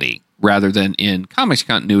reality, rather than in comics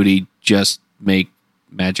continuity, just make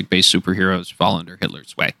magic-based superheroes fall under Hitler's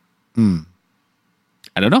sway.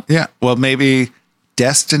 I don't know. Yeah, well, maybe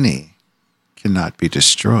Destiny cannot be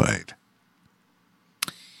destroyed.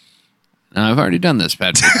 Now, I've already done this,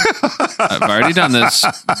 Patrick. I've already done this.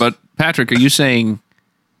 But, Patrick, are you saying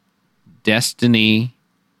Destiny,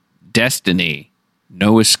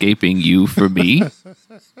 no escaping you for me?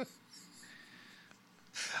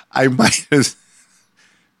 I might have...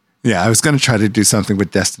 Yeah, I was going to try to do something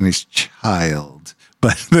with Destiny's Child,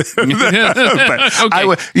 but, Okay. I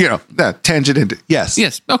would, tangent into yes.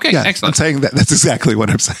 Yes. Okay. Yeah, Excellent. I'm saying that. That's exactly what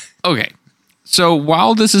I'm saying. Okay. So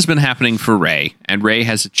while this has been happening for Ray, and Ray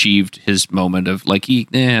has achieved his moment of he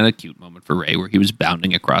had a cute moment for Ray where he was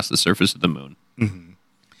bounding across the surface of the moon.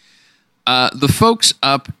 The folks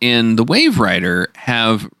up in the Wave Rider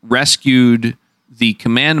have rescued the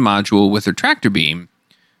command module with their tractor beam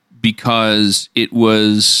because it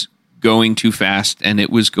was going too fast and it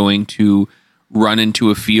was going to run into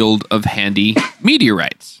a field of handy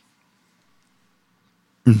meteorites.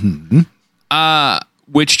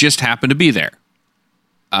 Which just happened to be there.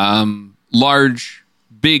 Large,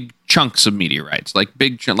 big chunks of meteorites, like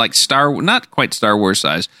not quite Star Wars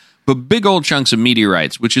size, but big old chunks of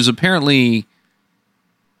meteorites, which is apparently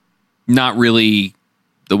not really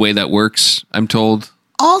the way that works, I'm told.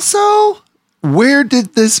 Also, where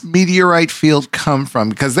did this meteorite field come from?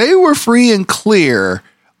 Because they were free and clear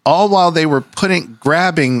all while they were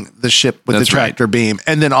grabbing the ship with the tractor beam.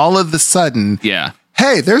 And then all of a sudden,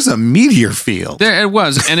 hey, there's a meteor field. There it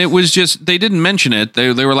was. And it was just, they didn't mention it.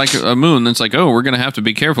 They were like a moon that's like, oh, we're going to have to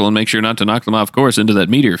be careful and make sure not to knock them off course into that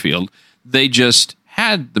meteor field. They just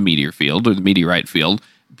had the meteor field or the meteorite field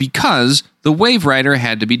because the Wave Rider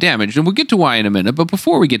had to be damaged. And we'll get to why in a minute. But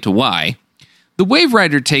before we get to why, the Wave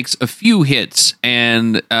Rider takes a few hits.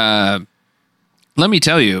 And let me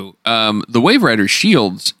tell you, the Wave Rider's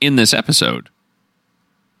shields in this episode,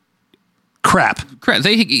 crap.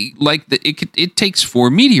 It takes 4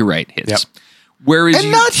 meteorite hits. Yep. Whereas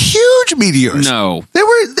not huge meteors. No,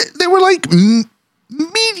 they were like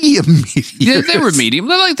medium meteors. Yeah, they were medium.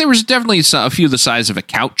 There was definitely a few the size of a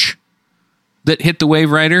couch that hit the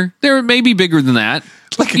Wave Rider. They were maybe bigger than that.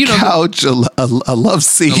 Like a couch, a love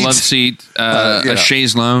seat. A love seat, a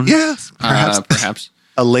chaise lounge. Yes, perhaps.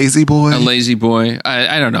 A lazy boy. A lazy boy.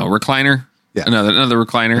 I don't know. Recliner. Yeah. Another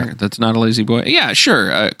recliner that's not a lazy boy. Yeah, sure.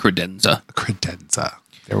 Credenza. A credenza.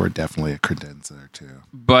 There were definitely a credenza there too.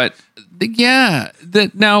 But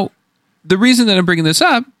now the reason that I'm bringing this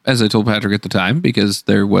up, as I told Patrick at the time, because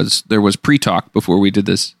there was pre-talk before we did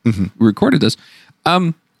this, we recorded this.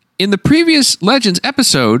 In the previous Legends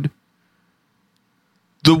episode,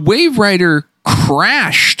 the Wave Rider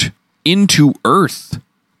crashed into Earth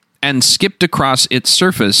and skipped across its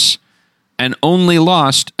surface and only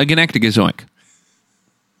lost a Genectigazoink.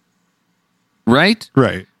 Right?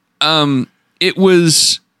 Right. It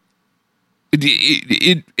was...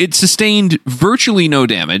 It sustained virtually no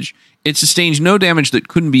damage. It sustained no damage that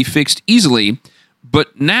couldn't be fixed easily.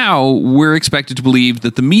 But now we're expected to believe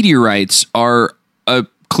that the meteorites are a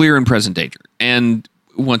clear and present danger. And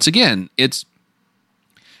once again, it's...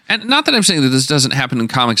 And not that I'm saying that this doesn't happen in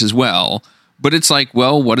comics as well, but it's like,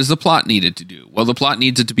 well, what does the plot need it to do? Well, the plot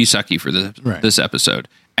needs it to be sucky for this episode.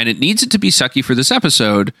 And it needs it to be sucky for this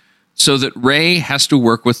episode so that Ray has to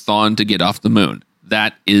work with Thawne to get off the moon.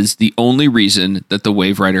 That is the only reason that the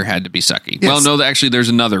Wave Rider had to be sucky. Yes. Well, no, actually, there's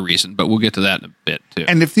another reason, but we'll get to that in a bit, too.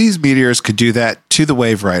 And if these meteors could do that to the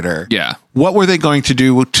Wave Rider, what were they going to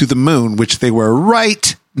do to the moon, which they were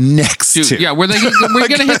right next to? Yeah, were they going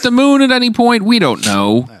to hit the moon at any point? We don't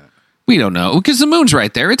know. We don't know, because the moon's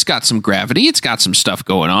right there. It's got some gravity. It's got some stuff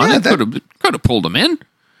going on. Yeah, it could have pulled them in.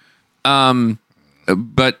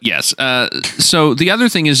 But yes. So the other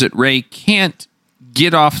thing is that Ray can't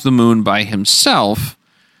get off the moon by himself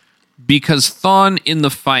because Thawne in the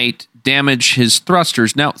fight damaged his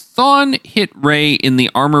thrusters. Now, Thawne hit Ray in the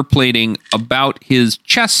armor plating about his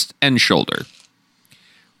chest and shoulder,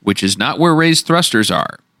 which is not where Ray's thrusters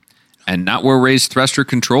are and not where Ray's thruster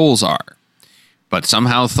controls are. But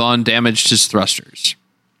somehow Thawne damaged his thrusters.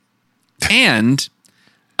 And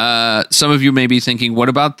some of you may be thinking, what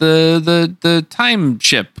about the time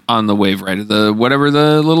ship on the Wave Rider? The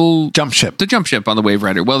little jump ship. The jump ship on the Wave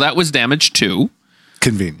Rider. Well, that was damaged too.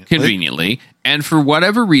 Conveniently. And for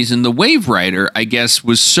whatever reason, the Wave Rider, I guess,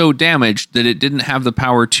 was so damaged that it didn't have the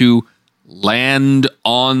power to land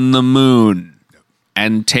on the moon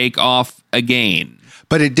and take off again.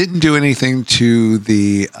 But it didn't do anything to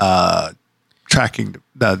the... tracking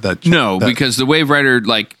because the Wave Rider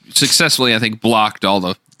successfully, I think, blocked all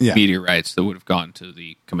the meteorites that would have gone to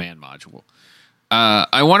the command module.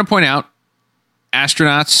 I want to point out,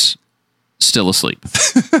 astronauts still asleep.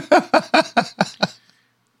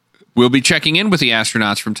 We'll be checking in with the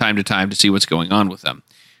astronauts from time to time to see what's going on with them.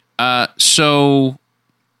 So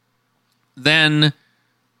then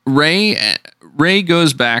Ray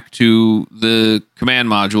goes back to the command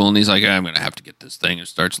module and he's like, I'm going to have to get this thing, and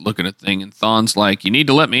starts looking at the thing. And Thawne's like, you need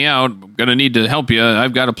to let me out. I'm going to need to help you.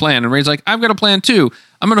 I've got a plan. And Ray's like, I've got a plan too.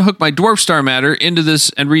 I'm going to hook my dwarf star matter into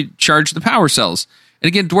this and recharge the power cells. And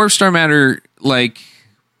again, dwarf star matter,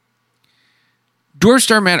 Dwarf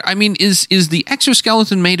Star matter. I mean, is the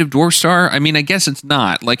exoskeleton made of Dwarf Star? I mean, I guess it's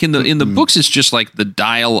not. Like in the books, it's just like the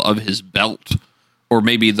dial of his belt, or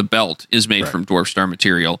maybe the belt is made from Dwarf Star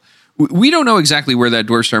material. We don't know exactly where that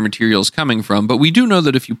Dwarf Star material is coming from, but we do know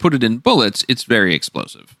that if you put it in bullets, it's very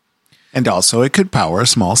explosive. And also, it could power a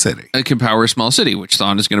small city. It can power a small city, which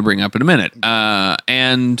Thawne is going to bring up in a minute.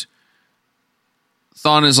 And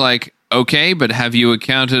Thawne is like, okay, but have you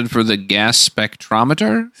accounted for the gas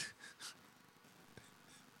spectrometer?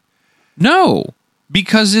 No,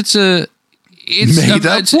 because it's a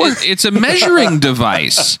measuring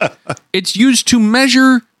device. It's used to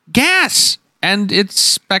measure gas and its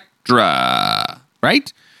spectra,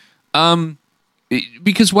 right?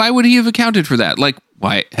 Because why would he have accounted for that? Like,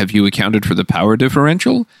 why have you accounted for the power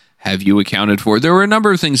differential? Have you accounted for... There were a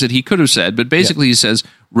number of things that he could have said, but basically he says,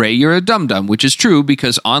 Ray, you're a dum-dum, which is true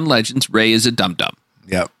because on Legends, Ray is a dum-dum.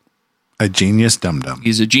 Yep. A genius dum-dum.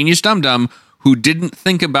 He's a genius dum-dum who didn't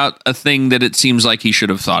think about a thing that it seems like he should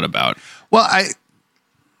have thought about. Well,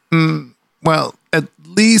 at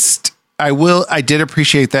least I did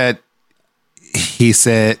appreciate that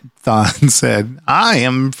Thawne said, I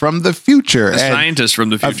am from the future. A scientist from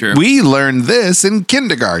the future. We learned this in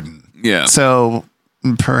kindergarten. Yeah. So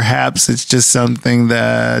perhaps it's just something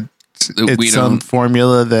that it's some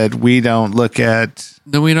formula that we don't look at.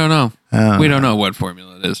 No, we don't know. We don't know what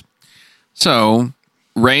formula it is. So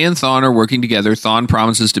Ray and Thawne are working together. Thawne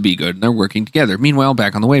promises to be good, and they're working together. Meanwhile,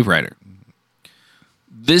 back on the Wave Rider.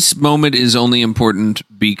 This moment is only important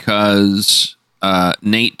because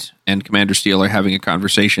Nate and Commander Steele are having a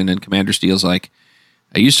conversation, and Commander Steele's like,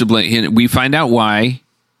 I used to blame him. We find out why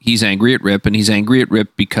he's angry at Rip, and he's angry at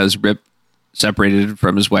Rip because Rip separated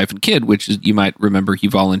from his wife and kid, which is, you might remember, he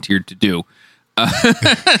volunteered to do.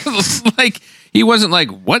 Like, he wasn't like,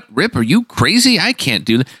 what, Rip, are you crazy? I can't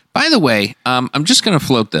do that. By the way, I'm just going to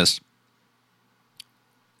float this.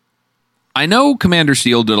 I know Commander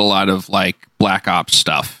Steele did a lot of, like, Black Ops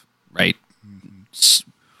stuff, right?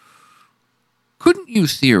 Couldn't you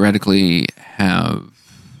theoretically have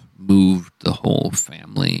moved the whole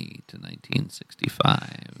family to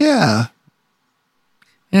 1965? Yeah.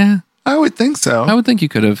 Yeah. I would think so. I would think you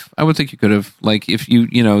could have. Like, if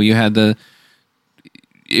you had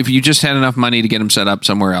if you just had enough money to get them set up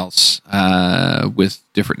somewhere else with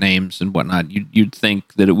different names and whatnot, you'd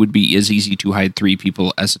think that it would be as easy to hide 3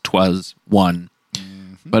 people as it was 1.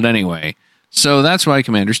 Mm-hmm. But anyway, so that's why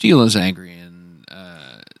Commander Steele is angry, and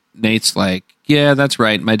Nate's like, yeah, that's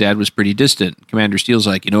right. My dad was pretty distant. Commander Steele's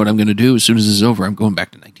like, you know what I'm going to do? As soon as this is over, I'm going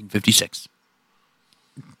back to 1956.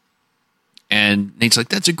 And Nate's like,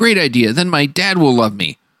 that's a great idea. Then my dad will love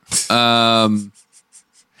me. I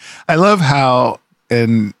love how,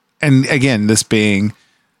 and again, this being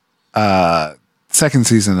second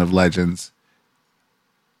season of Legends,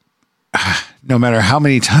 no matter how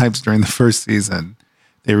many times during the first season,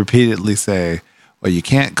 they repeatedly say, well, you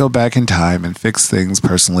can't go back in time and fix things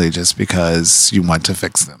personally just because you want to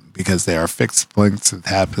fix them, because they are fixed points that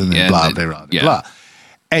happen and blah, blah, blah, blah.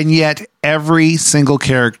 And yet every single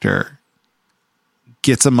character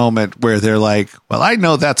gets a moment where they're like, well, I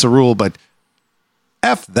know that's a rule, but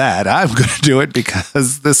F that. I'm going to do it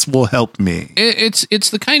because this will help me. It's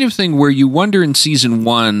the kind of thing where you wonder in season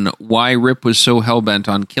 1 why Rip was so hellbent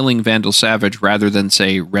on killing Vandal Savage rather than,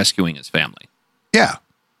 say, rescuing his family. Yeah.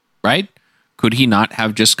 Right? Could he not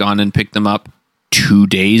have just gone and picked them up 2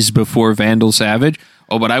 days before Vandal Savage?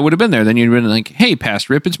 Oh, but I would have been there. Then you'd have been like, hey,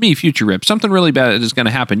 past Rip, it's me, future Rip. Something really bad is going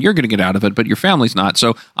to happen. You're going to get out of it, but your family's not.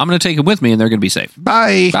 So I'm going to take them with me, and they're going to be safe.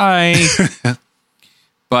 Bye. Bye.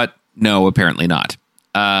 But no, apparently not.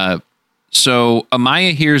 So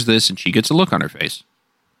Amaya hears this, and she gets a look on her face.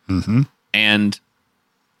 Mm-hmm. And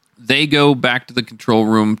they go back to the control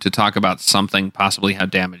room to talk about something, possibly how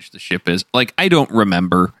damaged the ship is. Like, I don't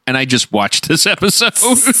remember, and I just watched this episode.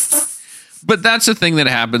 But that's the thing that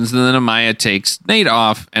happens. And then Amaya takes Nate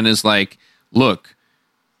off and is like, look,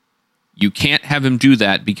 you can't have him do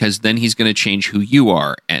that because then he's going to change who you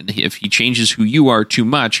are. And if he changes who you are too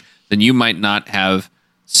much, then you might not have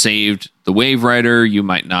saved the Wave Rider. You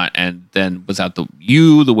might not. And then without the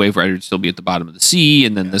Wave Rider would still be at the bottom of the sea.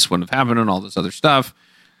 And then this wouldn't have happened and all this other stuff.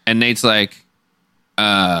 And Nate's like,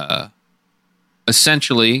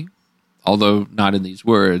 essentially, although not in these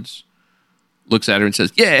words, looks at her and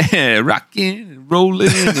says, yeah, rocking and rolling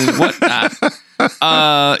and whatnot.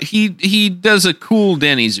 He does a cool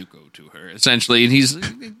Danny Zuko to her, essentially. And he's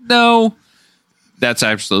like, no, that's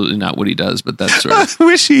absolutely not what he does, but that's sort of... I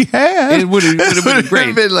wish he had. It would have been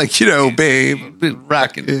great. Been like, babe,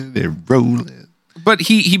 rocking and rolling. But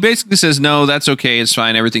he basically says, no, that's okay. It's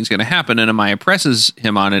fine. Everything's going to happen. And Amaya presses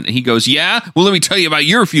him on it. And he goes, yeah? Well, let me tell you about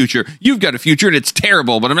your future. You've got a future and it's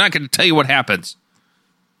terrible, but I'm not going to tell you what happens.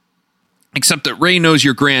 Except that Ray knows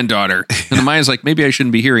your granddaughter. And Amaya's like, maybe I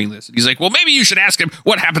shouldn't be hearing this. And he's like, well, maybe you should ask him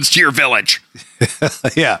what happens to your village.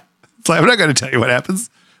 Yeah. It's like, I'm not going to tell you what happens,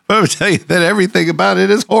 but I'm going to tell you that everything about it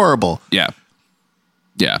is horrible. Yeah.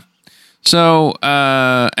 Yeah. So,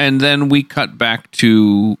 and then we cut back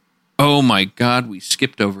to, oh my God, we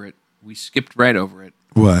skipped over it. We skipped right over it.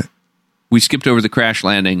 What? We skipped over the crash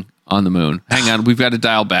landing on the moon. Hang on. We've got to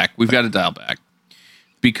dial back.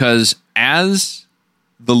 Because as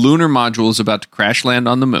the lunar module is about to crash land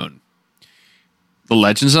on the moon, the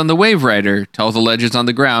legends on the Wave Rider tell the legends on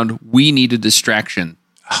the ground, we need a distraction.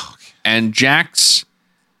 Oh, okay. And Jax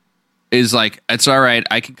is like, it's all right,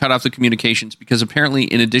 I can cut off the communications, because apparently,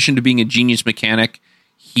 in addition to being a genius mechanic,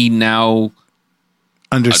 he now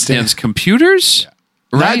understands computers?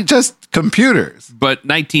 Yeah. Right? Not just computers. But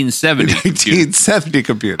 1970 1970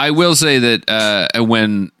 computers. I will say that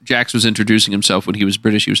when Jax was introducing himself when he was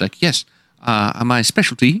British, he was like, yes, my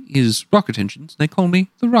specialty is rocket engines. They call me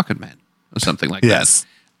the Rocket Man, or something like that.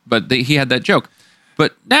 But he had that joke.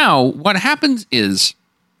 But now, what happens is,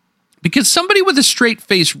 because somebody with a straight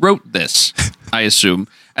face wrote this, I assume,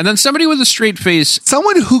 and then somebody with a straight face...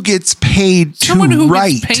 Someone who gets paid to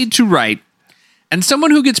write. And someone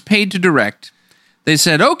who gets paid to direct. They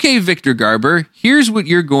said, okay, Victor Garber, here's what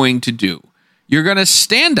you're going to do. You're going to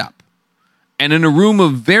stand up, and in a room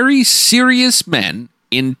of very serious men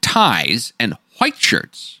in ties and white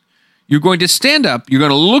shirts, you're going to stand up, you're going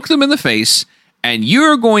to look them in the face, and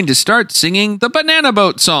you're going to start singing the Banana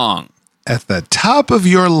Boat song. At the top of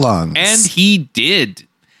your lungs. And he did.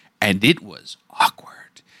 And it was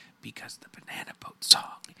awkward, because the Banana Boat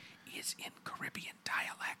song is in Caribbean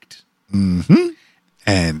dialect. Mm-hmm.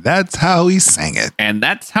 And that's how he sang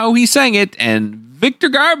it. And Victor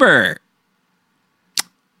Garber,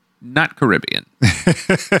 not Caribbean.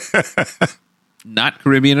 Not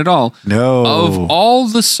Caribbean at all. No. Of all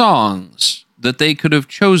the songs that they could have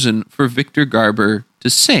chosen for Victor Garber to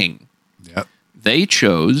sing, they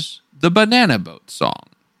chose the Banana Boat song.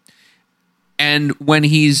 And when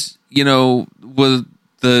he's, with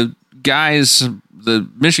the guys, the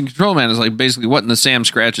mission control man is like, basically, what in the Sam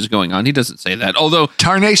Scratch is going on? He doesn't say that. Although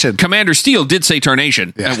Tarnation. Commander Steele did say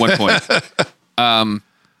Tarnation at one point.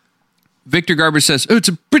 Victor Garber says, oh, it's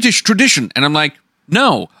a British tradition. And I'm like,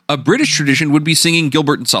 no, a British tradition would be singing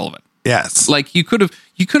Gilbert and Sullivan. Yes. Like, you could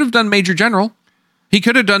have done Major General. He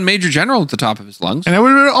could have done Major General at the top of his lungs. And that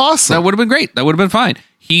would have been awesome. That would have been great. That would have been fine.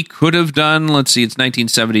 He could have done, let's see, it's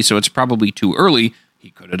 1970, so it's probably too early.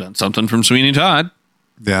 He could have done something from Sweeney Todd.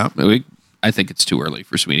 Yeah. I think it's too early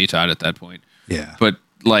for Sweeney Todd at that point. Yeah. But,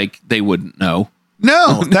 they wouldn't know.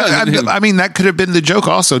 No. That could have been the joke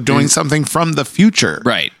also, doing something from the future.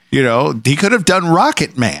 Right. He could have done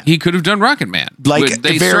Rocket Man.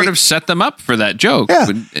 They sort of set them up for that joke. Yeah.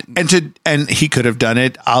 And he could have done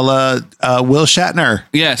it a la Will Shatner.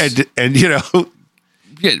 Yes. And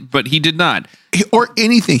yeah, but he did not. Or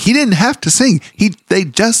anything. He didn't have to sing. They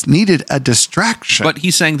just needed a distraction. But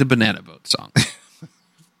he sang the Banana Boat song.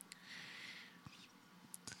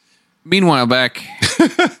 Meanwhile, back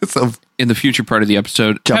in the future part of the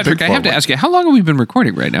episode, Patrick, I have to ask you, how long have we been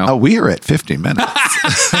recording right now? We are at 50 minutes.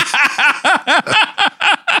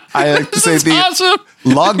 I like to say awesome.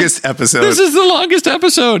 Longest episode. This is the longest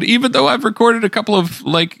episode, even though I've recorded a couple of,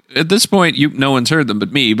 at this point, no one's heard them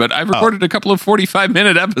but me, but I've recorded a couple of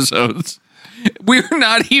 45-minute episodes. We're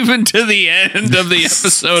not even to the end of the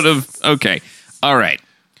episode of... Okay. All right.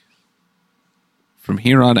 From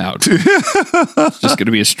here on out, it's just going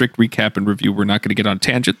to be a strict recap and review. We're not going to get on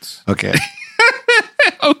tangents. Okay.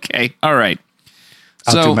 Okay. All right.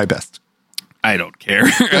 I'll do my best. I don't care.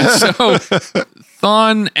 So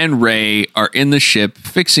Thawne and Ray are in the ship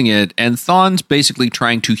fixing it, and Thawne's basically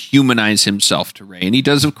trying to humanize himself to Ray. And he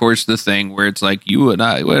does, of course, the thing where it's like, you and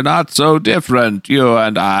I, we're not so different, you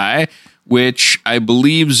and I, which I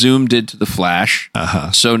believe Zoom did to The Flash.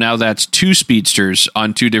 Uh-huh. So now that's two speedsters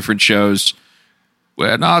on two different shows.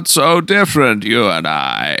 We're not so different, you and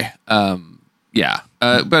I. Yeah.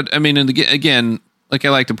 But, I mean, again, like I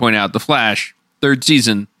like to point out, The Flash, third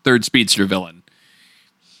season, third speedster villain.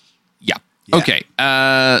 Yeah. Okay.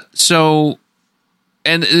 So,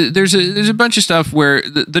 and there's a bunch of stuff where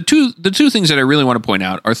the two things that I really want to point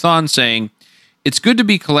out are Thawne saying, it's good to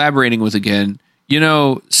be collaborating with again.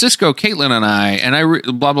 Cisco, Caitlin, and I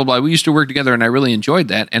blah, blah, blah. We used to work together and I really enjoyed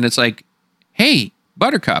that. And it's like, hey,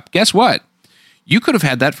 Buttercup, guess what? You could have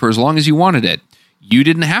had that for as long as you wanted it. You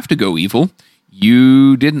didn't have to go evil.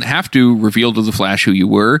 You didn't have to reveal to the Flash who you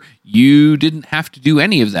were. You didn't have to do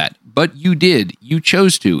any of that, but you did. You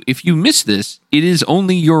chose to. If you miss this, it is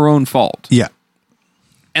only your own fault. Yeah.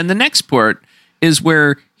 And the next part is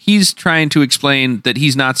where he's trying to explain that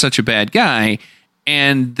he's not such a bad guy,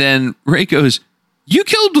 and then Ray goes, "You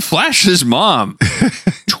killed the Flash's mom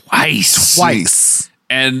twice."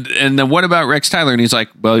 And then what about Rex Tyler? And he's like,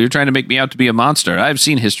 "Well, you're trying to make me out to be a monster. I've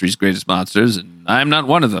seen history's greatest monsters, and I'm not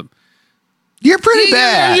one of them." You're pretty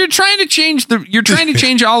bad. You're trying to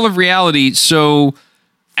change all of reality so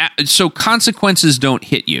consequences don't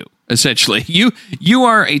hit you. Essentially, you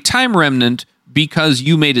are a time remnant because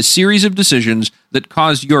you made a series of decisions that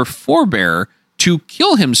caused your forebear to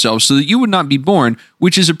kill himself so that you would not be born,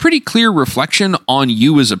 which is a pretty clear reflection on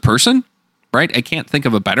you as a person, right? I can't think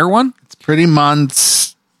of a better one. It's pretty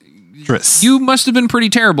monstrous. You must have been pretty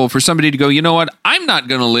terrible for somebody to go, you know what? I'm not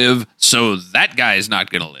going to live, so that guy is not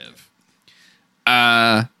going to live.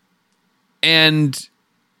 And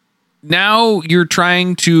now you're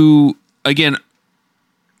trying to, again,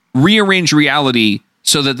 rearrange reality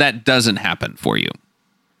so that doesn't happen for you.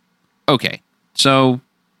 Okay, so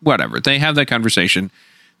whatever. They have that conversation.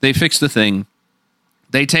 They fix the thing.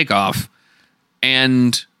 They take off.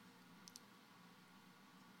 And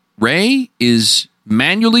Ray is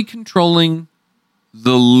manually controlling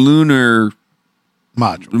the lunar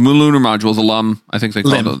module, the LUM, I think they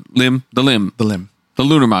call it the limb. The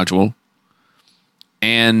lunar module.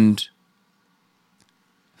 And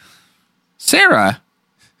Sarah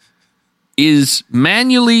is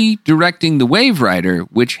manually directing the Wave Rider,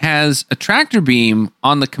 which has a tractor beam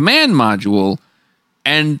on the command module,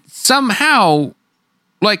 and somehow,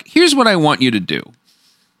 like, here's what I want you to do.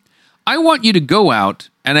 I want you to go out,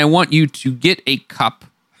 and I want you to get a cup,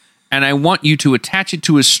 and I want you to attach it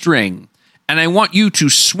to a string, and I want you to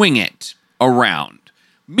swing it around.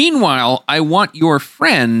 Meanwhile, I want your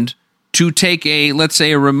friend to take let's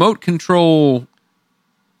say, a remote control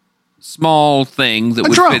small thing that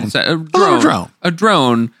would fit inside a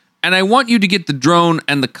drone, and I want you to get the drone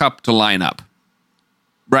and the cup to line up.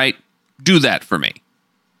 Right? Do that for me.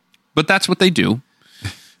 But that's what they do.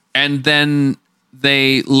 And then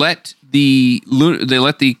they let the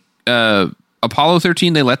Apollo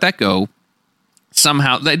 13, they let that go.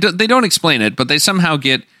 Somehow, they don't explain it, but they somehow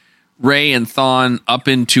get Ray and Thawne up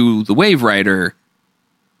into the Wave Rider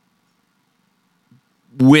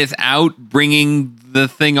without bringing the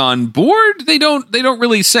thing on board. They don't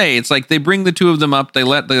really say. It's like they bring the two of them up. They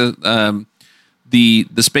let the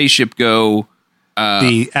spaceship go.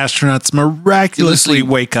 The astronauts miraculously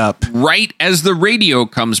wake up right as the radio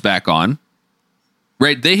comes back on.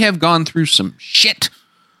 Right, they have gone through some shit,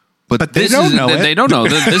 but they don't know it. They don't know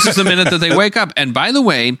that this is the minute that they wake up. And by the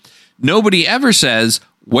way, nobody ever says,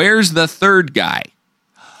 "Where's the third guy?"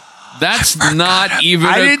 That's not even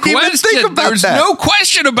a question. Even think about There's that. No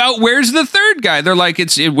question about where's the third guy. They're like,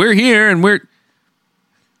 we're here and we're.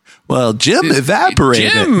 Well, Jim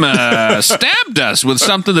evaporated. Jim stabbed us with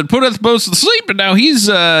something that put us both to sleep, and now he's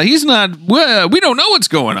not. We don't know what's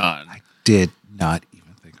going on. I did not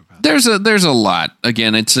even think about that. There's a lot.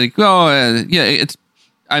 Again, it's like,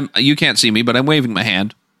 you can't see me, but I'm waving my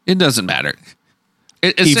hand. It doesn't matter.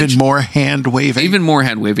 Even more hand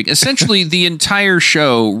waving. Essentially, the entire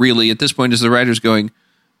show, really, at this point, is the writers going,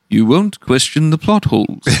 "You won't question the plot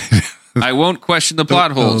holes. I won't question the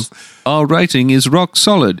plot holes. Our writing is rock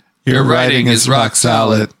solid. Your writing is rock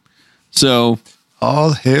solid. So,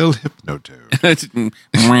 all hail Hypnotoad.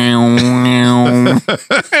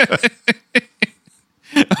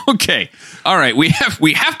 Okay. All right. We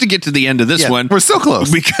have to get to the end of this one. We're so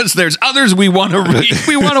close because there's others we want to read.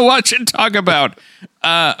 We want to watch and talk about.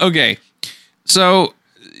 Okay. So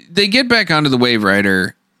they get back onto the Wave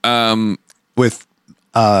Rider with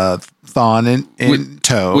Thawne in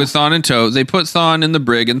tow. With Thawne in tow. They put Thawne in the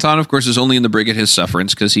brig, and Thawne, of course, is only in the brig at his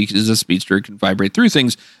sufferance because he is a speedster, can vibrate through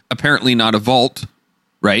things. Apparently not a vault,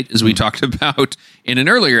 right? As we talked about in an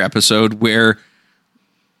earlier episode where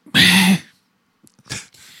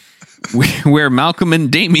Malcolm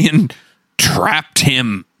and Damien trapped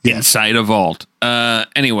him inside a vault.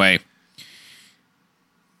 Anyway.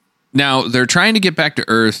 Now, they're trying to get back to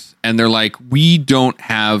Earth, and they're like, we don't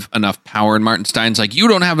have enough power. And Martin Stein's like, you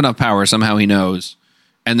don't have enough power. Somehow he knows.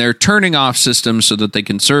 And they're turning off systems so that they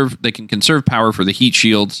can conserve power for the heat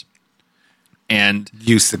shields. And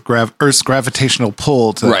use the Earth's gravitational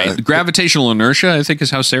pull to... Right. Gravitational inertia, I think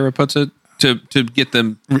is how Sarah puts it. To get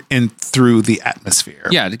them... in through the atmosphere.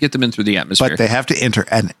 Yeah, to get them in through the atmosphere. But they have to enter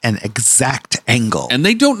an exact angle. And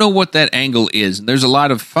they don't know what that angle is. And there's a lot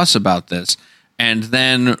of fuss about this. And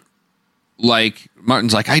then... like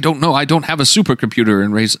Martin's like, I don't know. I don't have a supercomputer.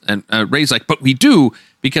 And Ray's like, but we do,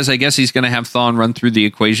 because I guess he's going to have Thawne run through the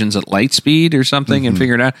equations at light speed or something and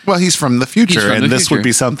figure it out. Well, he's from the future, and this would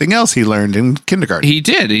be something else he learned in kindergarten. He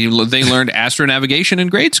did. They learned astronavigation in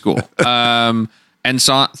grade school. And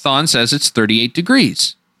Thawne says it's 38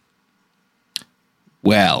 degrees.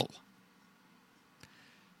 Well,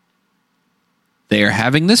 they are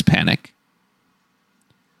having this panic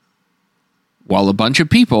while a bunch of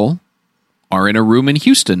people are in a room in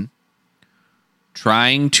Houston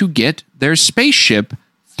trying to get their spaceship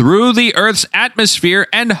through the Earth's atmosphere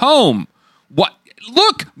and home. What?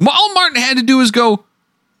 Look, all Martin had to do is go,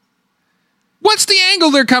 what's the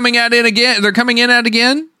angle they're coming at in again? They're coming in at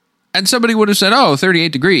again? And somebody would have said,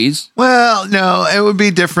 38 degrees. Well, no, it would be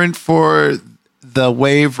different for the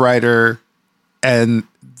Wave Rider, and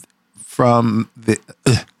from the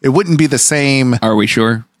it wouldn't be the same. Are we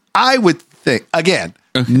sure? I would think, again,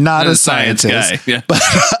 not a scientist, guy. Yeah. but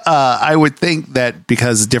I would think that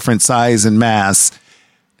because different size and mass,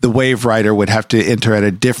 the Wave Rider would have to enter at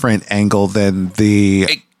a different angle than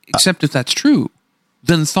the... Except if that's true,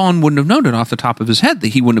 then Thawne wouldn't have known it off the top of his head, that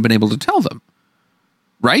he wouldn't have been able to tell them.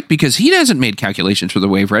 Right? Because he hasn't made calculations for the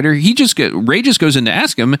Wave Rider. Ray just goes in to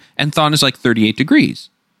ask him, and Thawne is like 38 degrees.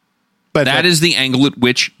 But that is the angle at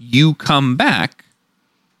which you come back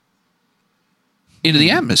into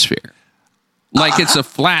the atmosphere. Like it's a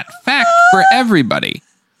flat fact for everybody.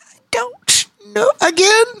 I don't know.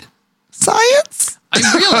 Again, science? I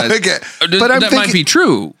realize okay. But that might be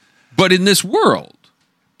true. But in this world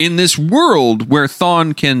where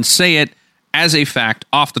Thawne can say it as a fact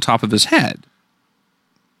off the top of his head.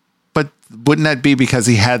 But wouldn't that be because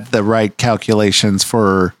he had the right calculations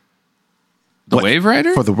for... The Wave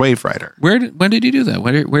Rider? For the Wave Rider. When did he do that?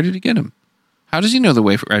 Where did he get him? How does he know the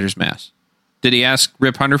Wave Rider's mass? Did he ask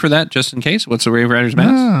Rip Hunter for that just in case? What's the Wave Rider's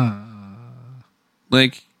mass?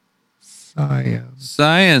 Like... Science.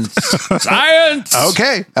 Science!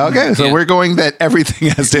 Okay. So we're going that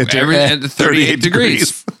everything has to enter at 38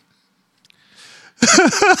 degrees.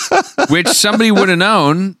 Which somebody would have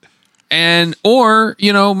known... Or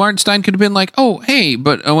Martin Stein could have been like,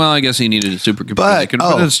 I guess he needed a supercomputer.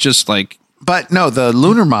 But it's just like... But no, the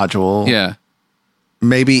lunar module... Yeah.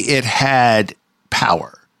 Maybe it had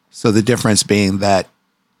power. So the difference being that...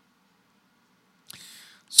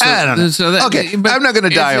 I don't know. Okay, I'm not going to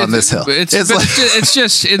die on this hill. It's a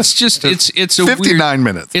 59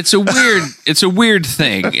 minutes. It's a weird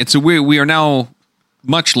thing. We are now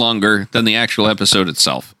much longer than the actual episode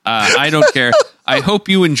itself. I don't care. I hope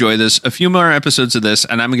you enjoy this. A few more episodes of this,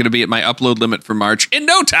 and I'm going to be at my upload limit for March in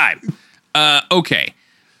no time. Okay.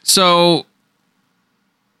 So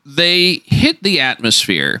they hit the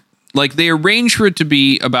atmosphere. Like, they arrange for it to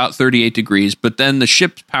be about 38 degrees, but then the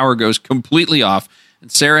ship's power goes completely off,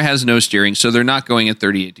 and Sarah has no steering, so they're not going at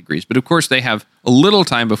 38 degrees. But, of course, they have a little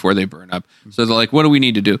time before they burn up. So they're like, what do we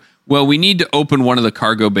need to do? Well, we need to open one of the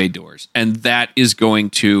cargo bay doors, and that is going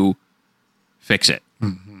to fix it.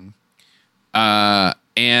 Mm-hmm.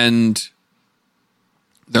 And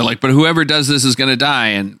they're like, but whoever does this is going to die.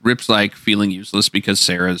 And Rip's like feeling useless because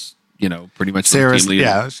Sarah's, pretty much the team leader.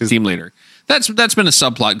 Yeah, team leader. That's been a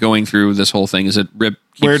subplot going through this whole thing. Is that Rip?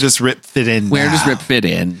 Where does Rip fit in? Where does Rip fit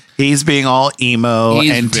in? He's being all emo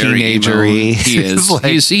and teenagery. He is. Like,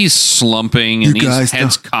 he's slumping and his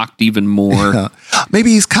head's cocked even more. Yeah.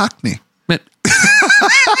 Maybe he's Cockney. I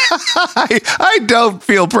don't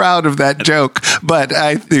feel proud of that joke, but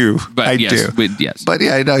I do. I do. But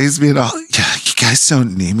yeah, I know he's being all. Yeah, you guys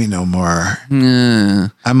don't need me no more.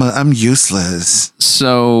 I'm useless.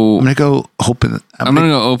 So I'm gonna go open it. I'm gonna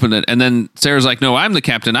go open it, and then Sarah's like, "No, I'm the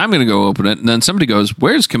captain. I'm gonna go open it." And then somebody goes,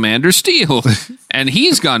 "Where's Commander Steele?" And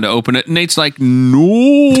he's gone to open it. And Nate's like,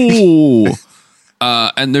 "No."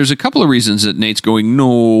 And there's a couple of reasons that Nate's going, no.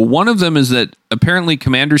 One of them is that apparently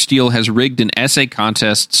Commander Steele has rigged an essay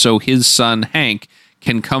contest so his son, Hank,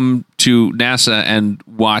 can come to NASA and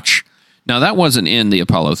watch. Now, that wasn't in the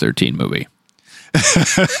Apollo 13 movie.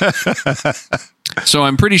 So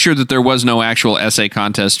I'm pretty sure that there was no actual essay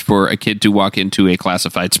contest for a kid to walk into a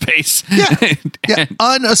classified space. Yeah,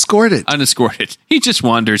 unescorted. Unescorted. He just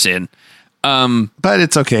wanders in. But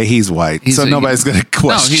it's okay. He's white, so nobody's going to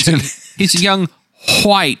question. No, he's a young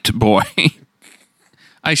white boy.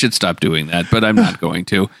 I should stop doing that, but I'm not going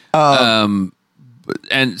to.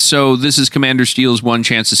 And so this is Commander Steele's one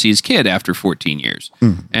chance to see his kid after 14 years.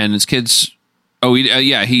 Mm. And his kid's...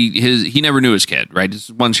 he never knew his kid, right?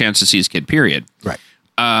 It's one chance to see his kid, period. Right.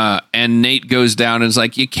 And Nate goes down and is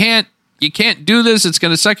like, you can't do this. It's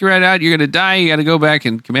going to suck you right out. You're going to die. You got to go back.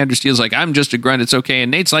 And Commander Steele's like, I'm just a grunt. It's okay.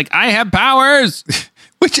 And Nate's like, I have powers.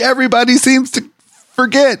 Which everybody seems to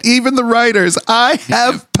forget, even the writers, I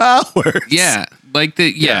have powers. Yeah. Like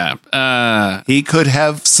he could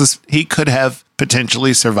have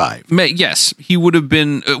potentially survived. Yes, he would have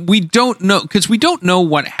been. We don't know, because we don't know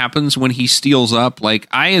what happens when he steals up. Like,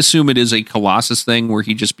 I assume it is a Colossus thing where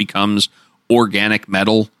he just becomes organic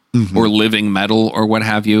metal or living metal or what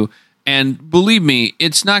have you. And believe me,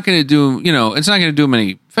 it's not going to do. It's not going to do him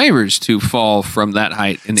any favors to fall from that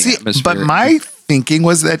height in the atmosphere. But my thinking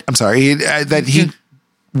was that that he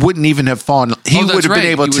wouldn't even have fallen. He would have been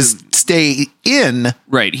able to stay in.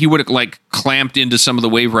 Right. He would have clamped into some of the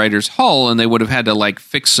Wave Rider's hull, and they would have had to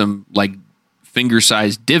fix some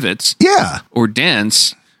finger-sized divots. Yeah. Or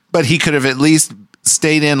dents. But he could have at least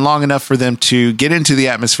stayed in long enough for them to get into the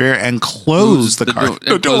atmosphere and close the cargo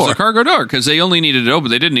door. Close the cargo door, because they only needed it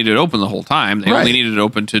open. They didn't need it open the whole time. They only needed it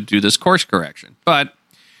open to do this course correction. But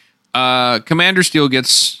Commander Steel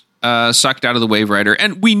gets sucked out of the Wave Rider,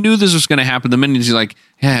 and we knew this was going to happen. The minute he's like,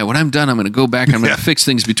 "Yeah, when I'm done, I'm going to go back and I'm going to fix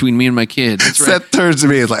things between me and my kid." That's right. Seth turns to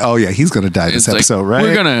me and is like, "Oh yeah, he's going to die this episode, right?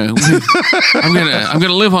 I'm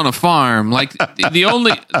gonna live on a farm." Like the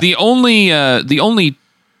only.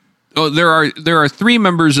 Oh, there are three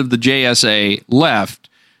members of the JSA left.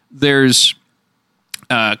 There's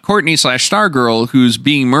Courtney / Stargirl, who's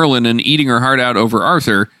being Merlin and eating her heart out over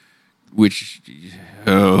Arthur, which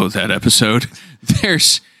that episode.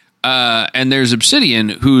 There's Obsidian,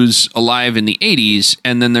 who's alive in the 80s,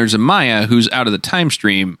 and then there's Amaya, who's out of the time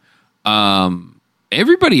stream.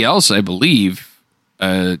 Everybody else, I believe,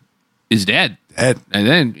 is dead. And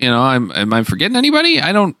then am I forgetting anybody?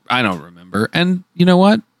 I don't remember. And you know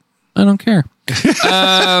what? I don't care.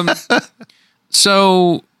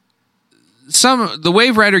 So the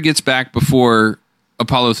Wave Rider gets back before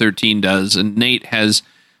Apollo 13 does, and Nate has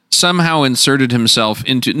somehow inserted himself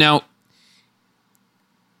into. Now,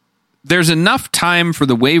 there's enough time for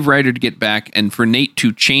the Wave Rider to get back and for Nate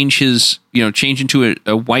to change into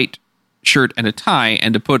a white shirt and a tie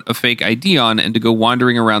and to put a fake ID on and to go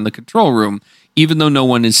wandering around the control room, even though no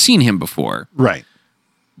one has seen him before. Right.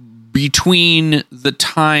 Between the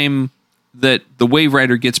time that the Wave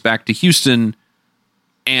Rider gets back to Houston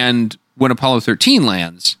and when Apollo 13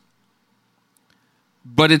 lands.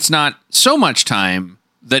 But it's not so much time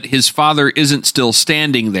that his father isn't still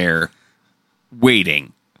standing there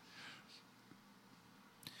waiting.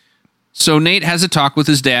 So Nate has a talk with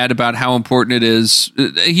his dad about how important it is.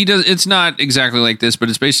 It's not exactly like this, but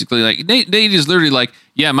it's basically like Nate is literally like,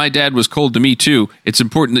 "Yeah, my dad was cold to me too. It's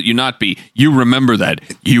important that you not be. You remember that,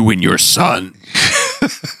 you and your son."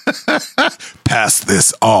 Pass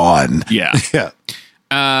this on. Yeah. Yeah.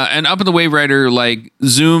 And up in the Wave Rider,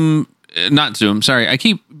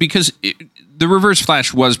 because the Reverse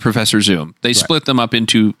Flash was Professor Zoom. They split them up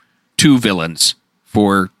into two villains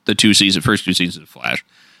for the first two seasons of Flash.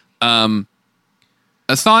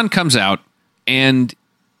 Athon comes out and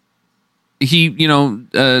he,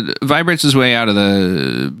 vibrates his way out of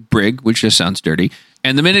the brig, which just sounds dirty.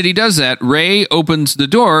 And the minute he does that, Ray opens the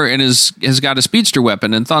door and has got a speedster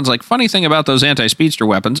weapon. And Thon's like, "Funny thing about those anti-speedster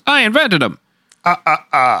weapons, I invented them."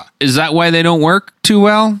 Is that why they don't work too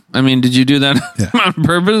well? I mean, did you do that on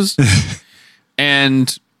purpose?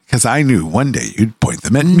 And because I knew one day you'd point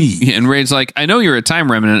them at me. And Ray's like, "I know you're a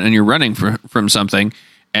time remnant and you're running from something.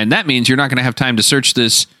 And that means you're not going to have time to search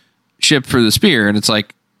this ship for the spear." And it's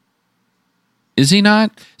like, is he not?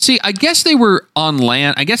 See, I guess they were on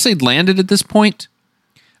land. I guess they'd landed at this point.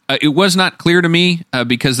 It was not clear to me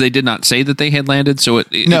because they did not say that they had landed. So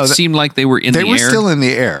it seemed like they were in the air. They were still in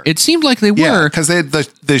the air. It seemed like they were. Yeah, because they had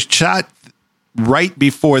the shot right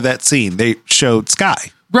before that scene. They showed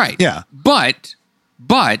sky. Right. Yeah. But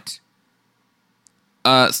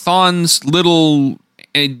Thon's little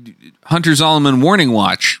Hunter Zolomon warning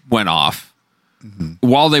watch went off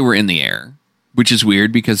while they were in the air, which is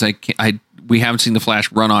weird because we haven't seen the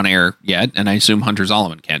Flash run on air yet, and I assume Hunter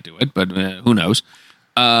Zolomon can't do it, but who knows?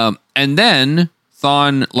 And then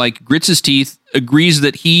Thon grits his teeth, agrees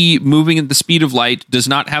that he, moving at the speed of light, does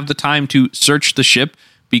not have the time to search the ship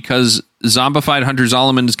because zombified Hunter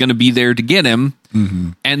Zolomon is going to be there to get him,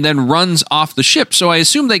 and then runs off the ship. So I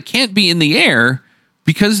assume they can't be in the air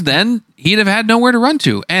because then he'd have had nowhere to run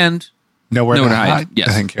to and nowhere to hide.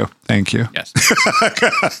 Yes. Thank you. Yes.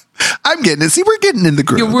 I'm getting it. See, we're getting in the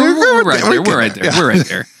groove. Yeah, we're right there. We're right there. Yeah. We're right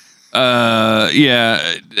there.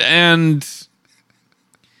 Yeah. And,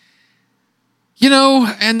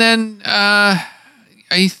 and then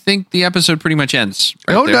I think the episode pretty much ends.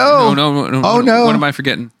 Right there. No. Oh, no. What am I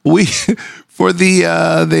forgetting? For the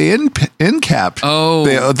end cap. Oh.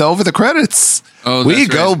 The over the credits. Oh, we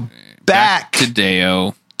go back to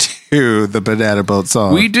Deo. to the Banana Boat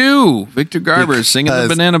song. We do. Victor Garber singing the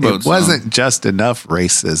Banana Boat song. It wasn't just enough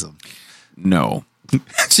racism. No.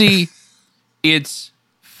 See, it's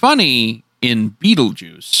funny in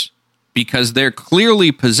Beetlejuice because they're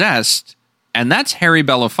clearly possessed, and that's Harry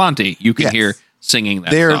Belafonte. You can hear singing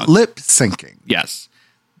that They're song. lip syncing. Yes.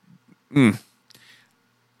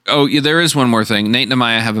 Oh, yeah, there is one more thing. Nate and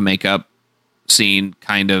Amaya have a makeup scene,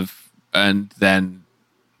 kind of, and then,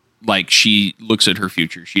 like, she looks at her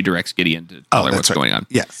future. She directs Gideon to tell her what's going on.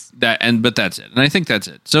 Yes. But that's it. And I think that's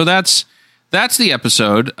it. So that's the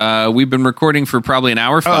episode. We've been recording for probably an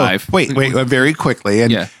hour 5. Wait, very quickly.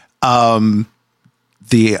 And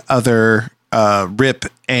the other Rip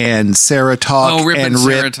and Sarah talk. Oh, Rip and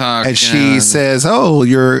Sarah talk. And she says,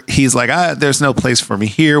 he's like, there's no place for me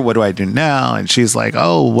here. What do I do now? And she's like,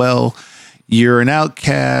 you're an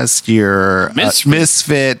outcast. You're a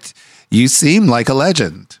misfit. You seem like a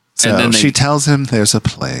legend. So and then she tells him there's a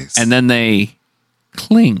place. And then they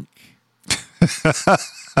clink.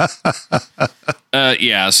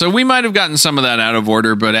 So we might have gotten some of that out of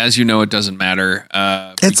order, but as you know, it doesn't matter.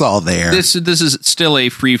 It's all there. This is still a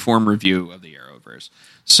free-form review of the Arrowverse.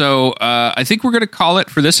 So I think we're going to call it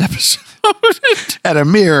for this episode. At a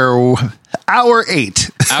mere hour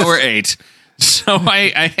 8. Hour 8. So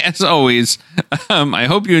I as always, I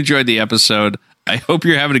hope you enjoyed the episode. I hope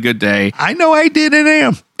you're having a good day. I know I did and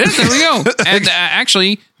am. There we go. And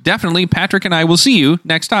actually, definitely, Patrick and I will see you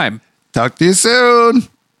next time. Talk to you soon.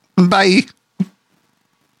 Bye.